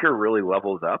if Baker really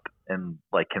levels up and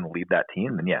like can lead that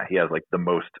team, then yeah, he has like the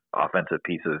most offensive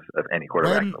pieces of any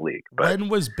quarterback in the league. But when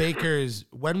was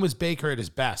Baker at his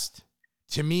best?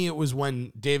 To me, it was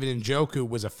when David Njoku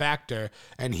was a factor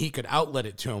and he could outlet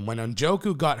it to him. When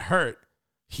Njoku got hurt,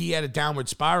 he had a downward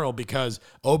spiral because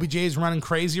OBJ is running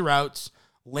crazy routes.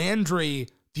 Landry,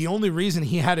 the only reason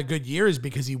he had a good year is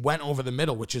because he went over the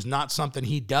middle, which is not something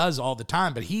he does all the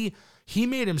time. But he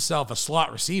made himself a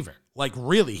slot receiver. Like,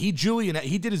 really, he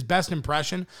did his best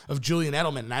impression of Julian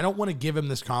Edelman. And I don't want to give him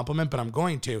this compliment, but I'm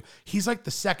going to. He's like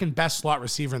the second best slot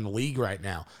receiver in the league right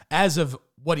now, as of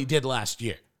what he did last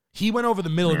year. He went over the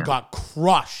middle and got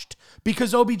crushed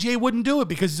because OBJ wouldn't do it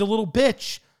because he's a little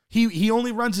bitch. He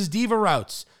only runs his diva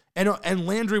routes. And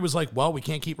Landry was like, well, we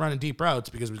can't keep running deep routes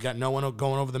because we've got no one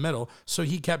going over the middle. So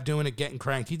he kept doing it, getting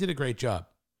cranked. He did a great job.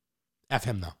 F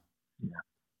him, though.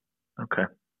 Yeah. Okay.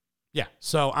 Yeah.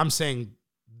 So I'm saying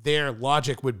their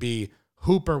logic would be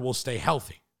Hooper will stay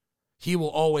healthy. He will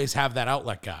always have that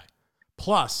outlet guy.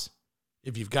 Plus,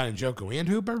 if you've got Njoku and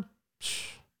Hooper,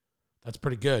 that's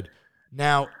pretty good.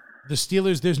 Now, the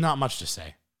Steelers, there's not much to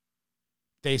say.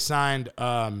 They signed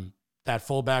that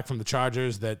fullback from the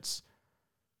Chargers that's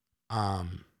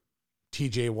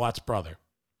TJ Watt's brother.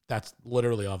 That's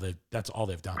literally all they've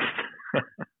done.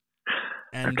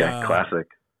 And, okay, classic.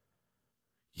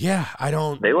 Yeah, I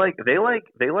don't. They like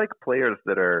players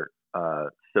that are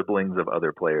siblings of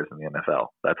other players in the NFL.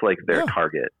 That's like their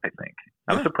target, I think.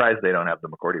 I'm surprised they don't have the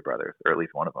McCourty brothers, or at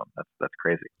least one of them. That's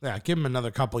crazy. Yeah, give them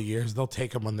another couple years. They'll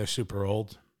take them when they're super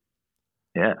old.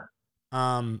 Yeah.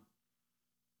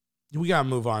 We gotta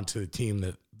move on to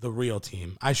the real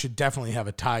team. I should definitely have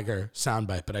a Tiger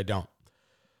soundbite, but I don't.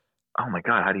 Oh my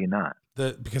God, how do you not?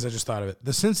 Because I just thought of it.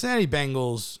 The Cincinnati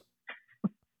Bengals.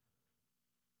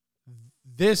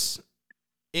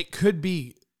 It could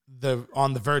be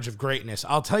on the verge of greatness.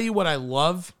 I'll tell you what I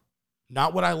love,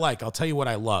 not what I like. I'll tell you what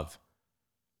I love.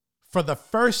 For the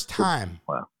first time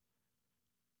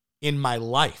in my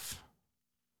life,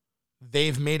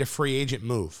 they've made a free agent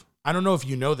move. I don't know if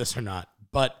you know this or not,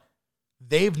 but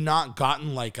they've not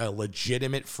gotten like a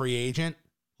legitimate free agent,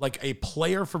 like a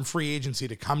player from free agency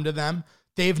to come to them.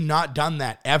 They've not done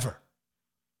that ever.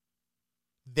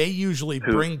 They usually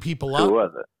bring people up. Who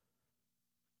was it?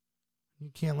 You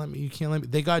can't let me.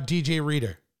 They got DJ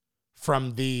Reader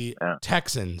from the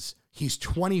Texans. He's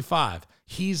 25.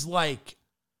 He's like,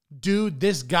 dude,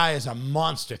 this guy is a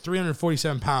monster.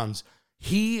 347 pounds.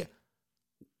 He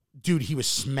was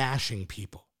smashing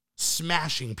people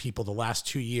the last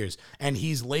 2 years. And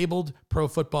he's labeled Pro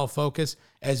Football Focus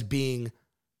as being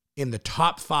in the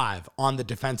top 5 on the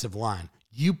defensive line.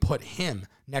 You put him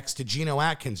next to Geno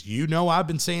Atkins. You know I've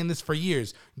been saying this for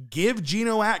years. Give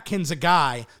Geno Atkins a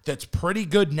guy that's pretty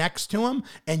good next to him,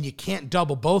 and you can't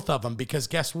double both of them because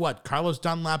guess what? Carlos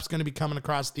Dunlap's going to be coming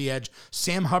across the edge.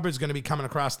 Sam Hubbard's going to be coming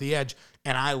across the edge,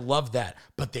 and I love that.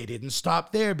 But they didn't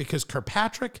stop there because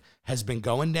Kirkpatrick has been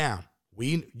going down.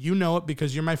 You know it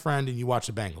because you're my friend and you watch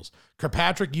the Bengals.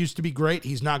 Kirkpatrick used to be great.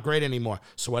 He's not great anymore.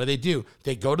 So what do?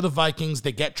 They go to the Vikings.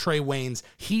 They get Trey Waynes.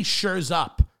 He shores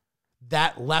up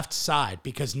that left side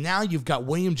because now you've got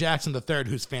William Jackson III,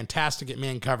 who's fantastic at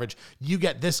man coverage. You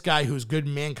get this guy who's good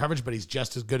in man coverage, but he's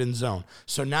just as good in zone.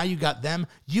 So now you got them.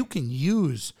 You can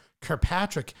use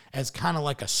Kirkpatrick as kind of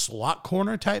like a slot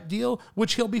corner type deal,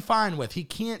 which he'll be fine with. He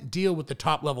can't deal with the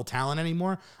top level talent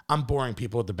anymore. I'm boring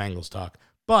people with the Bengals talk,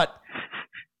 but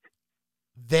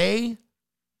they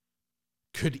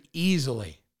could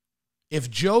easily, if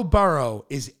Joe Burrow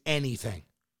is anything,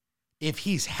 if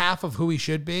he's half of who he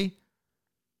should be,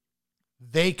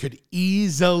 they could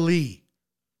easily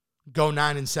go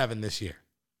 9-7 this year.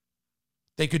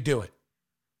 They could do it.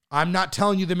 I'm not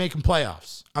telling you they're making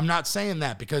playoffs. I'm not saying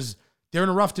that because they're in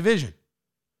a rough division.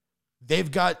 They've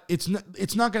got, it's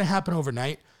not going to happen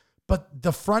overnight, but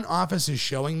the front office is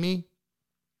showing me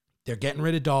they're getting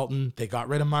rid of Dalton. They got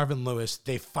rid of Marvin Lewis.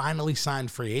 They finally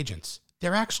signed free agents.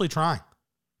 They're actually trying.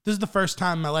 This is the first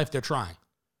time in my life they're trying.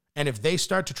 And if they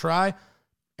start to try,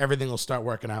 everything will start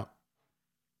working out.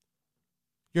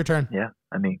 Your turn. Yeah,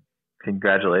 I mean,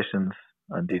 congratulations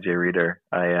on DJ Reader.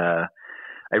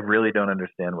 I really don't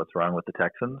understand what's wrong with the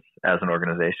Texans as an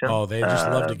organization. Oh, they just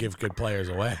love to give good players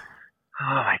away. Oh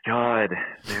my God,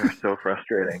 they are so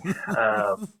frustrating.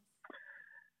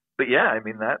 But yeah, I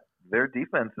mean their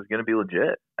defense is going to be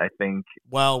legit. I think.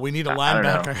 Well, we need a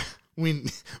linebacker. We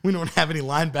don't have any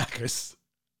linebackers.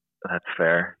 That's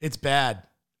fair. It's bad.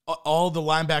 All the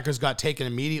linebackers got taken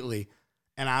immediately,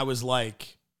 and I was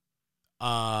like,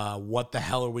 what the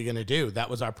hell are we going to do? That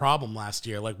was our problem last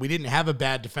year. Like, we didn't have a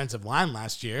bad defensive line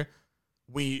last year.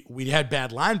 We had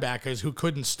bad linebackers who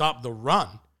couldn't stop the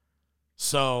run.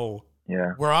 So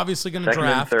yeah, we're obviously going to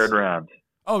draft. Second and third round.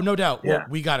 Oh, no doubt. Yeah. Well,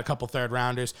 we got a couple third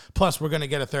rounders. Plus, we're going to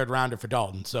get a third rounder for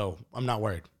Dalton, so I'm not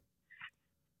worried.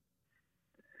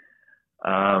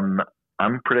 I'm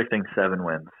predicting 7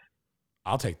 wins.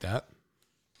 I'll take that.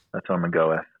 That's what I'm going to go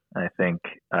with. I think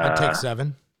I'd take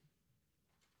 7.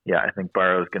 Yeah, I think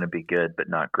Burrow's going to be good, but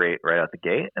not great right out the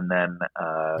gate. And then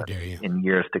in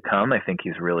years to come, I think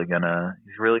he's really gonna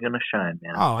shine,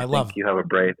 man. Oh, I love. Think you have a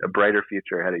brighter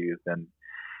future ahead of you than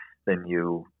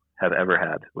you have ever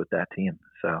had with that team.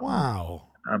 So wow,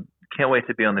 can't wait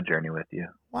to be on the journey with you.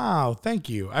 Wow, thank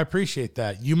you. I appreciate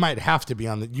that. You might have to be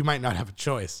you might not have a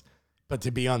choice, but to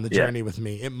be on the journey with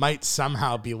me, it might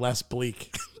somehow be less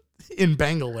bleak in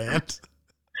Bengal land.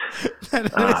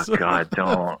 Oh God,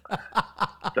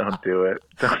 don't do it.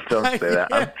 Don't say that.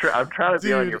 I'm trying to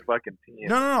be on your fucking team.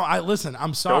 No. Listen,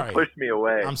 I'm sorry. Don't push me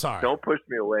away. I'm sorry. Don't push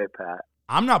me away, Pat.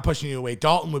 I'm not pushing you away.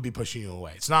 Dalton would be pushing you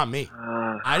away. It's not me.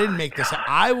 I didn't make this.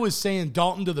 I was saying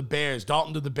Dalton to the Bears,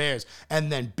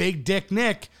 and then Big Dick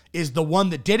Nick is the one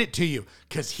that did it to you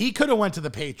because he could have went to the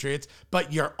Patriots,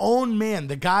 but your own man,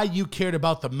 the guy you cared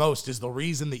about the most, is the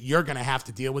reason that you're going to have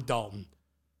to deal with Dalton.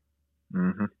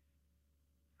 Mm-hmm.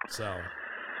 So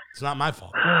it's not my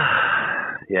fault.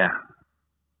 Yeah.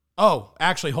 Oh,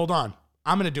 actually, hold on.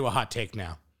 I'm going to do a hot take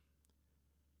now.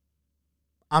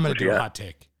 I'm going to do a hot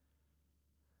take.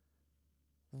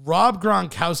 Rob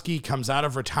Gronkowski comes out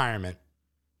of retirement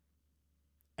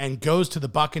and goes to the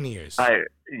Buccaneers. I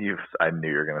knew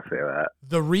you were going to say that.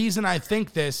 The reason I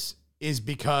think this is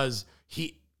because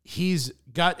he's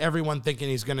got everyone thinking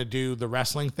he's going to do the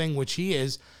wrestling thing, which he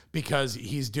is, because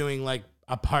he's doing like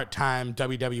a part-time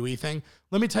WWE thing.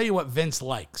 Let me tell you what Vince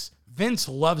likes. Vince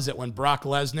loves it when Brock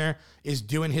Lesnar is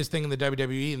doing his thing in the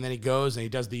WWE and then he goes and he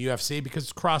does the UFC because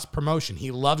it's cross-promotion.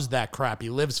 He loves that crap. He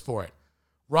lives for it.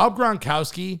 Rob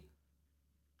Gronkowski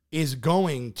is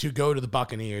going to go to the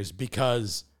Buccaneers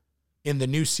because in the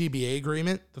new CBA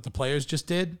agreement that the players just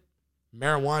did,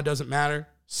 marijuana doesn't matter,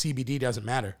 CBD doesn't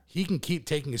matter. He can keep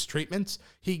taking his treatments.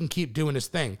 He can keep doing his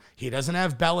thing. He doesn't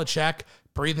have Belichick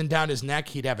breathing down his neck.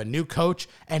 He'd have a new coach,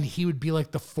 and he would be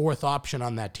like the fourth option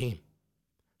on that team.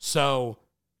 So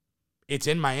it's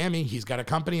in Miami. He's got a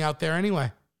company out there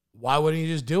anyway. Why wouldn't he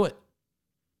just do it?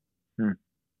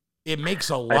 It makes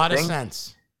a lot of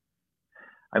sense.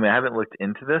 I mean, I haven't looked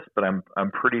into this, but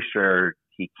I'm pretty sure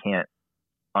he can't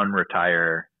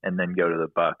unretire and then go to the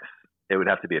Bucs. It would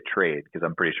have to be a trade because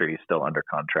I'm pretty sure he's still under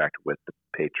contract with the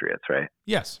Patriots, right?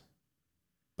 Yes,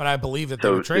 but I believe that they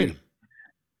would trade him.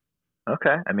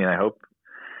 Okay, I mean, I hope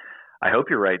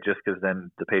you're right, just because then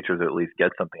the Patriots would at least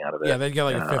get something out of it. Yeah, they'd get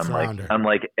like a fifth rounder.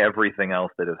 Unlike everything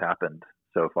else that has happened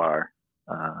so far.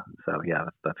 So yeah,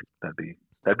 that'd be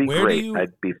great.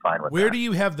 I'd be fine with that. Where do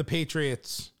you have the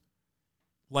Patriots?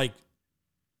 Like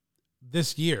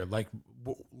this year, like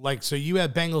so you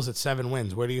have Bengals at 7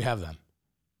 wins. Where do you have them?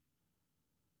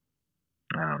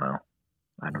 I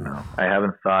don't know. I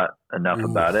haven't thought enough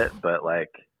about it, but like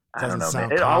I don't know,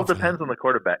 man. It all depends on the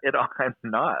quarterback. I'm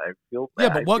not. I feel bad.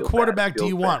 Yeah, but what quarterback do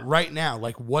you want right now?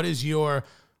 Like, what is your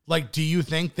like? Do you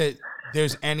think that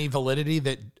there's any validity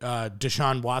that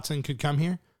Deshaun Watson could come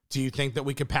here? Do you think that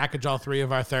we could package all 3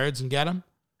 of our thirds and get him?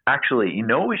 Actually, you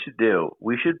know what we should do?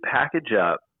 We should package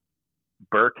up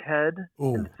Burkhead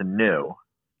and Sanu,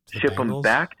 ship them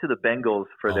back to the Bengals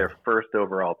for their first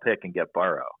overall pick and get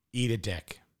Burrow. Eat a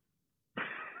dick.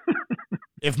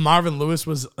 If Marvin Lewis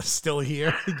was still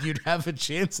here, you'd have a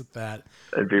chance at that.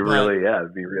 It'd be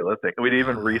it'd be realistic. We'd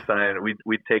even re-sign.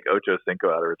 We'd take Ocho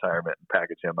Cinco out of retirement and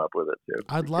package him up with it too.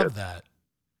 I'd love that.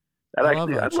 I'd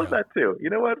love that too. You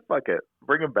know what? Fuck it.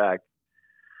 Bring him back.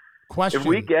 Question: If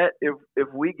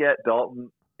we get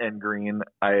Dalton and Green,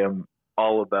 I am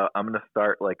all about. I'm going to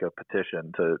start like a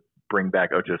petition to bring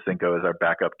back Ocho Cinco as our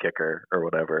backup kicker or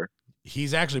whatever.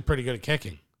 He's actually pretty good at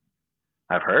kicking.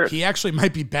 I've heard he actually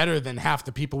might be better than half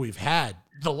the people we've had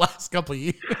the last couple of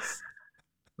years.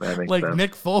 That makes like sense.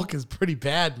 Nick Folk is pretty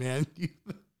bad, man.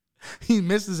 He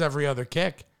misses every other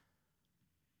kick.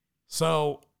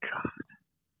 So,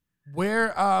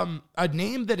 where a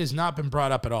name that has not been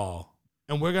brought up at all,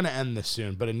 and we're going to end this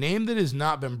soon, but a name that has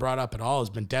not been brought up at all has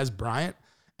been Dez Bryant,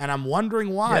 and I'm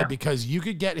wondering why, because you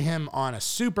could get him on a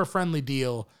super friendly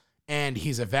deal, and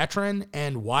he's a veteran,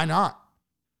 and why not?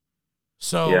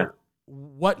 So,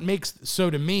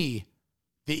 to me,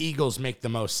 the Eagles make the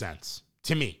most sense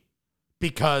to me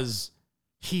because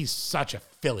he's such a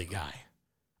Philly guy.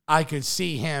 I could just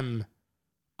see him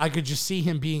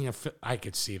being I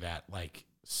could see that like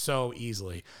so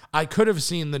easily. I could have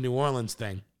seen the New Orleans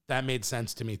thing. That made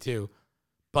sense to me too.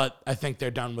 But I think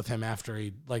they're done with him after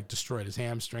he like destroyed his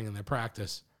hamstring in their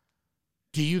practice.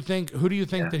 Who do you think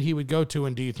that he would go to,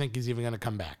 and do you think he's even going to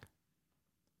come back?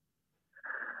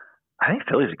 I think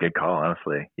Philly's a good call,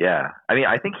 honestly. Yeah. I mean,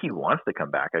 I think he wants to come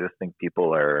back. I just think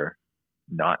people are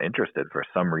not interested for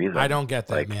some reason. I don't get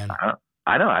that, man.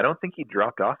 I know. I don't think he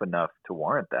dropped off enough to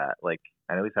warrant that. Like,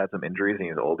 I know he's had some injuries and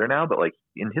he's older now, but like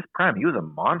in his prime, he was a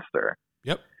monster.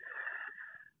 Yep.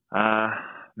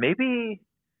 Maybe,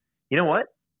 you know what?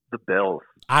 The Bills.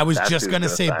 I was just going to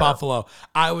say Buffalo.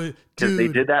 Because they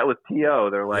did that with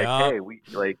T.O. They're like, hey,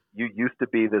 you used to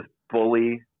be this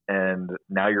bully, and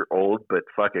now you're old, but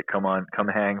fuck it, come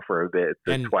hang for a bit. It's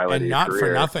the twilight of your not career.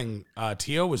 For nothing,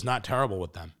 T.O. was not terrible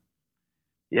with them.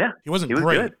 Yeah, he was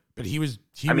great, good. But he was.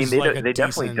 They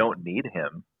definitely don't need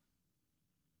him.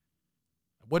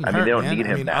 Wouldn't I mean, hurt, they don't man. need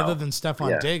him now. Other than Stephon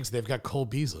Yeah. Diggs, they've got Cole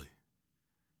Beasley.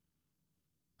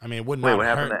 I mean, it wouldn't Wait, not what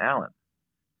hurt. happened to Allen?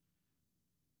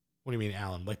 What do you mean,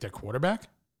 Allen? Like their quarterback?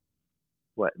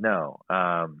 What? No.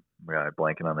 I'm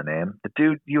blanking on the name. The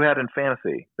dude you had in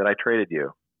fantasy that I traded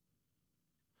you.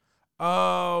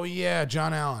 Oh, yeah,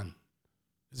 John Allen.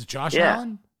 Is it Josh Yeah.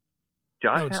 Allen?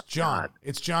 Josh. No, it's Allen? John. God.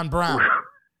 It's John Brown.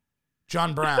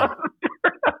 John Brown.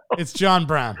 It's John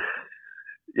Brown.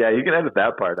 Yeah, you can edit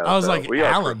that part out. I was though. like, We are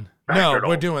Allen. No, professional.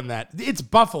 we're doing that. It's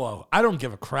Buffalo. I don't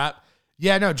give a crap.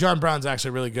 Yeah, no, John Brown's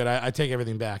actually really good. I take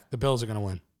everything back. The Bills are going to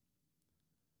win.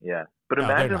 Yeah, but No,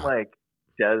 they're imagine not. like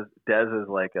Dez is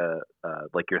like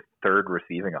like your third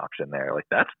receiving option there. Like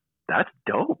that's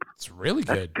dope. It's really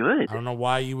That's good. good. I don't know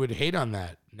why you would hate on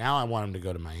that. Now I want him to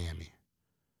go to Miami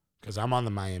because I'm on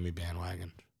the Miami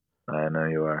bandwagon. I know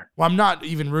you are. Well, I'm not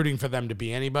even rooting for them to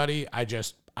be anybody. I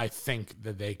think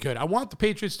that they could. I want the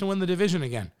Patriots to win the division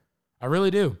again. I really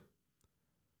do.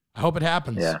 I hope it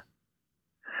happens. Yeah.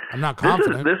 I'm not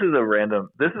confident. This is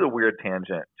a weird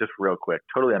tangent, just real quick,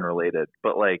 totally unrelated.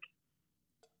 But like,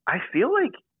 I feel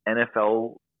like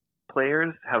NFL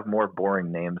players have more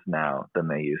boring names now than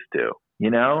they used to. You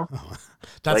know?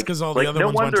 That's like- because all like, the other no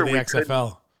ones went to wonder the we couldn't-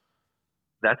 XFL.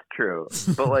 That's true.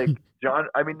 But like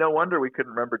no wonder we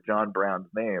couldn't remember John Brown's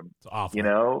name. It's awful. You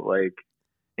know, like,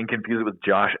 and confuse it with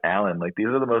Josh Allen. Like, these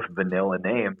are the most vanilla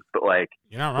names. But like,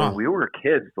 You're not when wrong. we were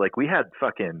kids, like, we had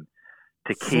fucking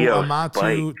Takeo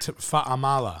Fuamatu Spike.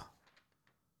 Fa'amala.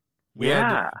 We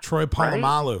Yeah, had Troy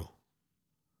Polamalu.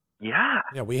 Yeah,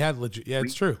 Yeah, we had legit. Yeah,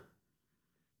 it's true.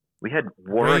 we had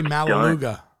Ray Warwick Dunn.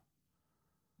 Malaluga.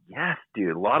 Yes,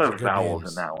 dude. A lot Those of are good vowels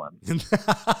names. in that one.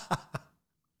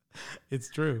 It's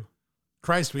true.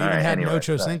 Christ, we All even right, had anyway,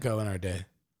 Nocho sorry. Cinco in our day.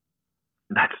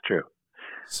 That's true.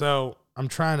 So I'm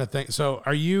trying to think. So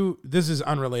are you, this is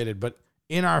unrelated, but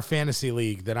in our fantasy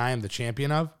league that I am the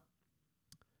champion of,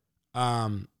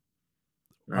 Mhm.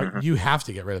 you have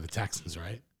to get rid of the Texans,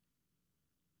 right?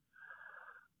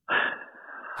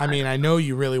 I mean, I know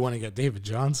you really want to get David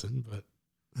Johnson, but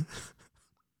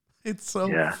it's so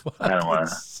Yeah, I don't fucking wanna.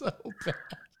 so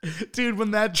bad. Dude,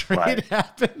 when that trade Why?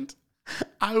 happened,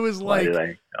 I was Why like, did I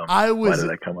come, I why was,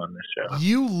 did I come on this show?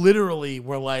 you literally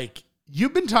were like,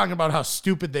 you've been talking about how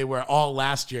stupid they were all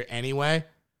last year anyway.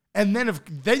 And then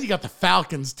then you got the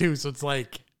Falcons too, so it's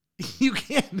like you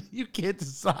can't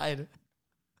decide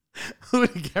who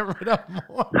to get rid of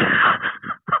more.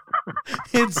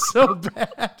 It's so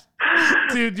bad.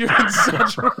 Dude, you're in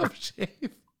such rough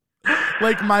shape.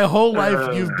 Like my whole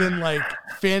life you've been like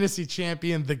fantasy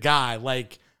champion, the guy,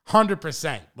 like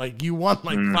 100%. Like you won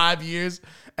like 5 years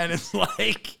and it's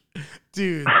like,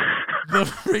 dude, the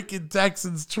freaking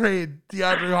Texans trade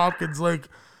DeAndre Hopkins, like,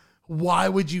 why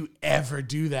would you ever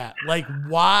do that? Like,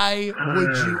 why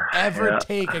would you ever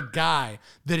take a guy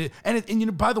that and you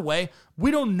know, by the way, we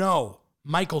don't know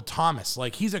Michael Thomas.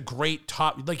 Like, he's a great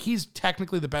top, like, he's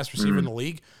technically the best receiver in the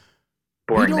league.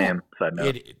 Boring name. Side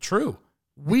note. True.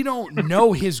 We don't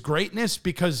know his greatness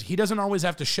because he doesn't always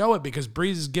have to show it because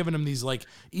Breeze is giving him these like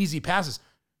easy passes.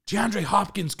 DeAndre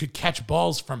Hopkins could catch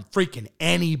balls from freaking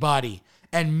anybody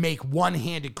and make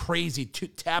one-handed crazy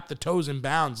tap the toes in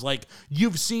bounds. Like,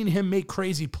 you've seen him make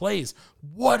crazy plays.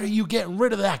 What are you getting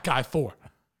rid of that guy for?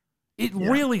 It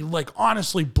really, like,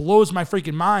 honestly blows my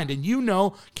freaking mind. And you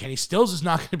know Kenny Stills is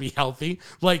not going to be healthy.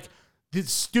 Like, this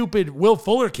stupid Will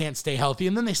Fuller can't stay healthy.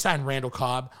 And then they signed Randall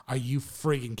Cobb. Are you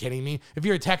freaking kidding me? If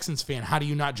you're a Texans fan, how do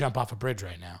you not jump off a bridge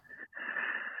right now?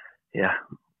 Yeah.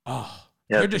 Oh,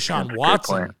 Yeah, you're that's a Deshaun great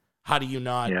Watson. point. How do you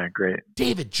not? Yeah, great.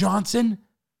 David Johnson?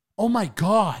 Oh, my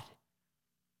God.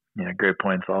 Yeah, great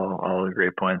points. All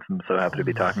great points. I'm so happy to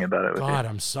be talking about it with God, you.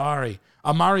 I'm sorry.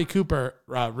 Amari Cooper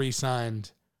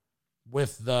re-signed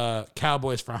with the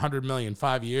Cowboys for $100 million,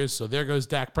 5 years. So there goes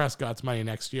Dak Prescott's money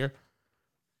next year.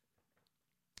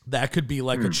 That could be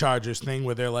like a Chargers thing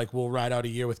where they're like, we'll ride out a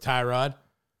year with Tyrod.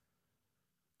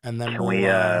 And then Can we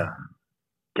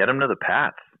get him to the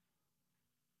Pats?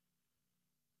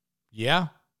 Yeah.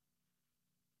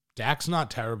 Dak's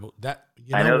not terrible. You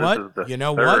know, I know what? this is the You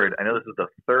know third. what? I know this is the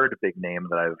third big name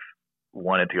that I've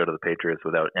wanted to go to the Patriots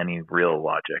without any real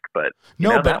logic. But you No,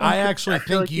 know, but that one I could- actually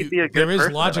feel think like he'd be a good there is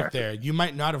person in logic our- there. You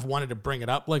might not have wanted to bring it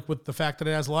up like with the fact that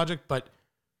it has logic, but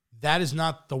that is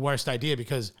not the worst idea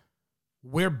because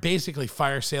we're basically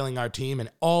fire sailing our team and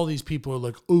all these people are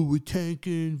like, oh, we're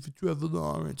tanking for Trevor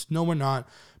Lawrence. No, we're not.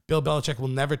 Bill Belichick will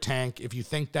never tank. If you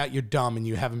think that, you're dumb and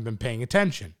you haven't been paying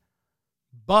attention.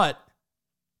 But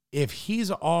if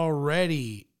he's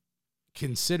already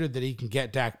considered that he can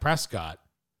get Dak Prescott,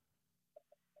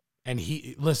 and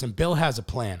listen, Bill has a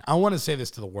plan. I want to say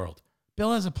this to the world.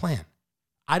 Bill has a plan.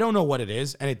 I don't know what it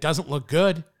is, and it doesn't look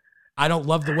good. I don't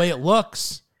love the way it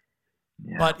looks,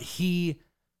 but he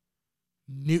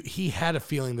knew, he had a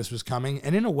feeling this was coming,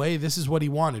 and in a way, this is what he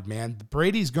wanted, man.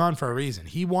 Brady's gone for a reason.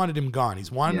 He wanted him gone.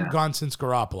 He's wanted him gone since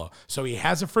Garoppolo. So he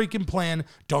has a freaking plan.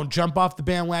 Don't jump off the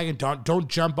bandwagon. Don't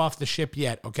jump off the ship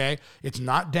yet, okay? It's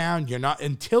not down. You're not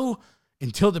until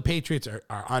the Patriots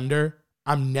are under.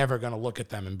 I'm never gonna look at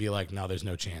them and be like, no, there's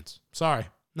no chance. Sorry,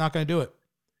 not gonna do it.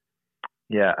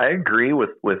 Yeah, I agree with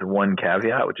one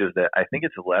caveat, which is that I think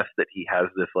it's less that he has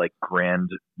this like grand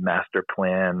master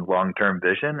plan, long-term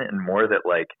vision, and more that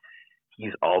like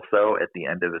he's also at the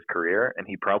end of his career, and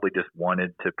he probably just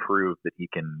wanted to prove that he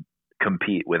can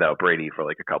compete without Brady for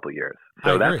like a couple of years.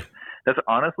 So that's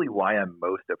honestly why I'm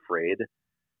most afraid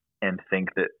and think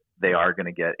that they are going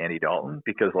to get Andy Dalton,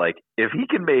 because like if he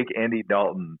can make Andy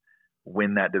Dalton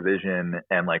win that division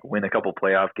and like win a couple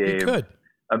playoff games. He could.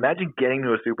 Imagine getting to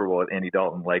a Super Bowl with Andy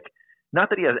Dalton. Like, not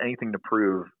that he has anything to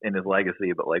prove in his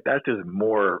legacy, but like that's just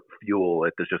more fuel.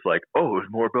 It's just like, oh, it's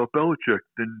more about Belichick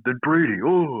than Brady.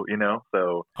 Oh, you know.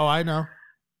 So. Oh, I know.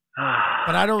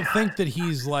 But I don't think that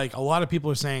he's like, a lot of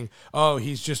people are saying, oh,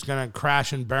 he's just going to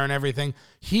crash and burn everything.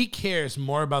 He cares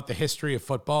more about the history of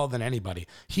football than anybody.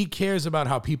 He cares about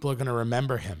how people are going to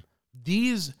remember him.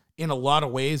 These, in a lot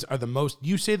of ways, are the most,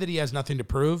 you say that he has nothing to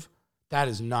prove. That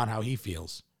is not how he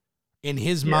feels. In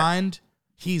his mind,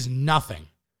 he's nothing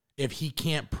if he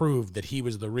can't prove that he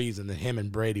was the reason that him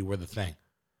and Brady were the thing.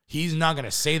 He's not going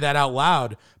to say that out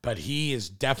loud, but he is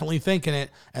definitely thinking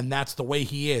it, and that's the way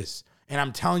he is. And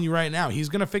I'm telling you right now, he's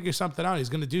going to figure something out. He's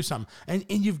going to do something. And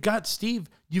you've got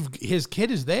Steve. His kid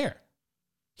is there.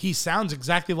 He sounds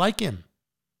exactly like him.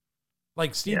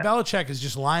 Like Steve Belichick is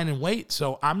just lying in wait.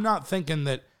 So I'm not thinking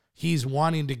that he's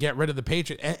wanting to get rid of the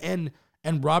Patriots. And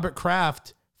Robert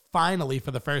Kraft finally,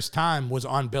 for the first time, was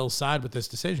on Bill's side with this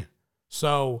decision.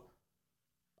 So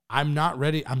I'm not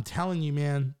ready. I'm telling you,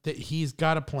 man, that he's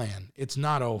got a plan. It's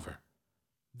not over.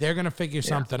 They're going to figure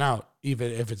something out,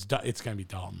 even if it's going to be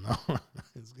Dalton, though.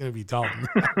 It's going to be Dalton.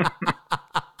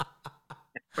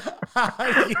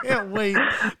 I can't wait.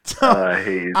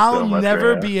 I'll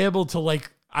never be able to,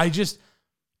 like,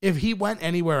 if he went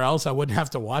anywhere else, I wouldn't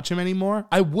have to watch him anymore.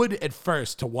 I would at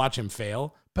first to watch him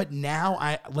fail, but now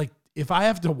if I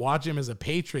have to watch him as a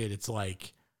Patriot, it's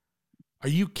like, are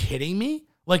you kidding me?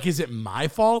 Like, is it my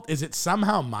fault? Is it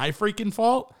somehow my freaking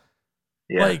fault?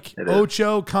 Yeah, like,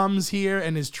 Ocho comes here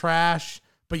and is trash.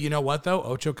 But you know what, though?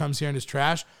 Ocho comes here and is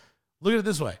trash. Look at it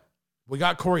this way. We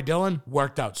got Corey Dillon.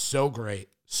 Worked out so great.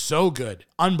 So good.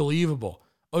 Unbelievable.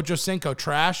 Ocho Cinco,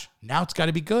 trash. Now it's got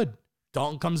to be good.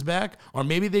 Dalton comes back. Or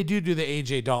maybe they do the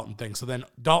A.J. Dalton thing. So then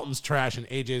Dalton's trash and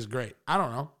A.J.'s great. I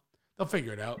don't know. They'll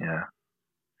figure it out. Yeah.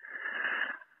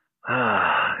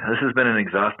 This has been an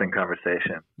exhausting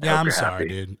conversation. Yeah, I'm sorry,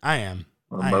 dude. I am.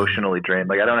 I'm emotionally drained.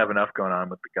 Like, I don't have enough going on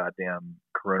with the goddamn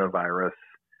coronavirus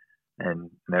and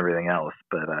everything else.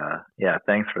 But, yeah,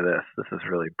 thanks for this. This has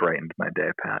really brightened my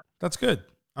day, Pat. That's good.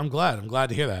 I'm glad. I'm glad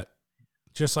to hear that.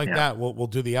 Just like that, we'll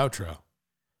do the outro.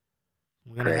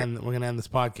 We're gonna end this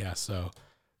podcast. So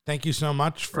thank you so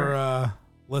much for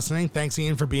listening. Thanks,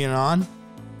 Ian, for being on.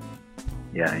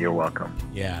 Yeah, you're welcome.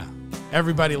 Yeah.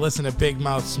 Everybody listen to Big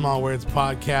Mouth Small Words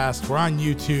podcast. We're on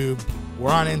YouTube.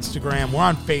 We're on Instagram. We're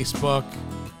on Facebook.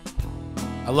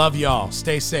 I love y'all.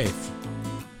 Stay safe.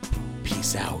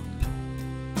 Peace out.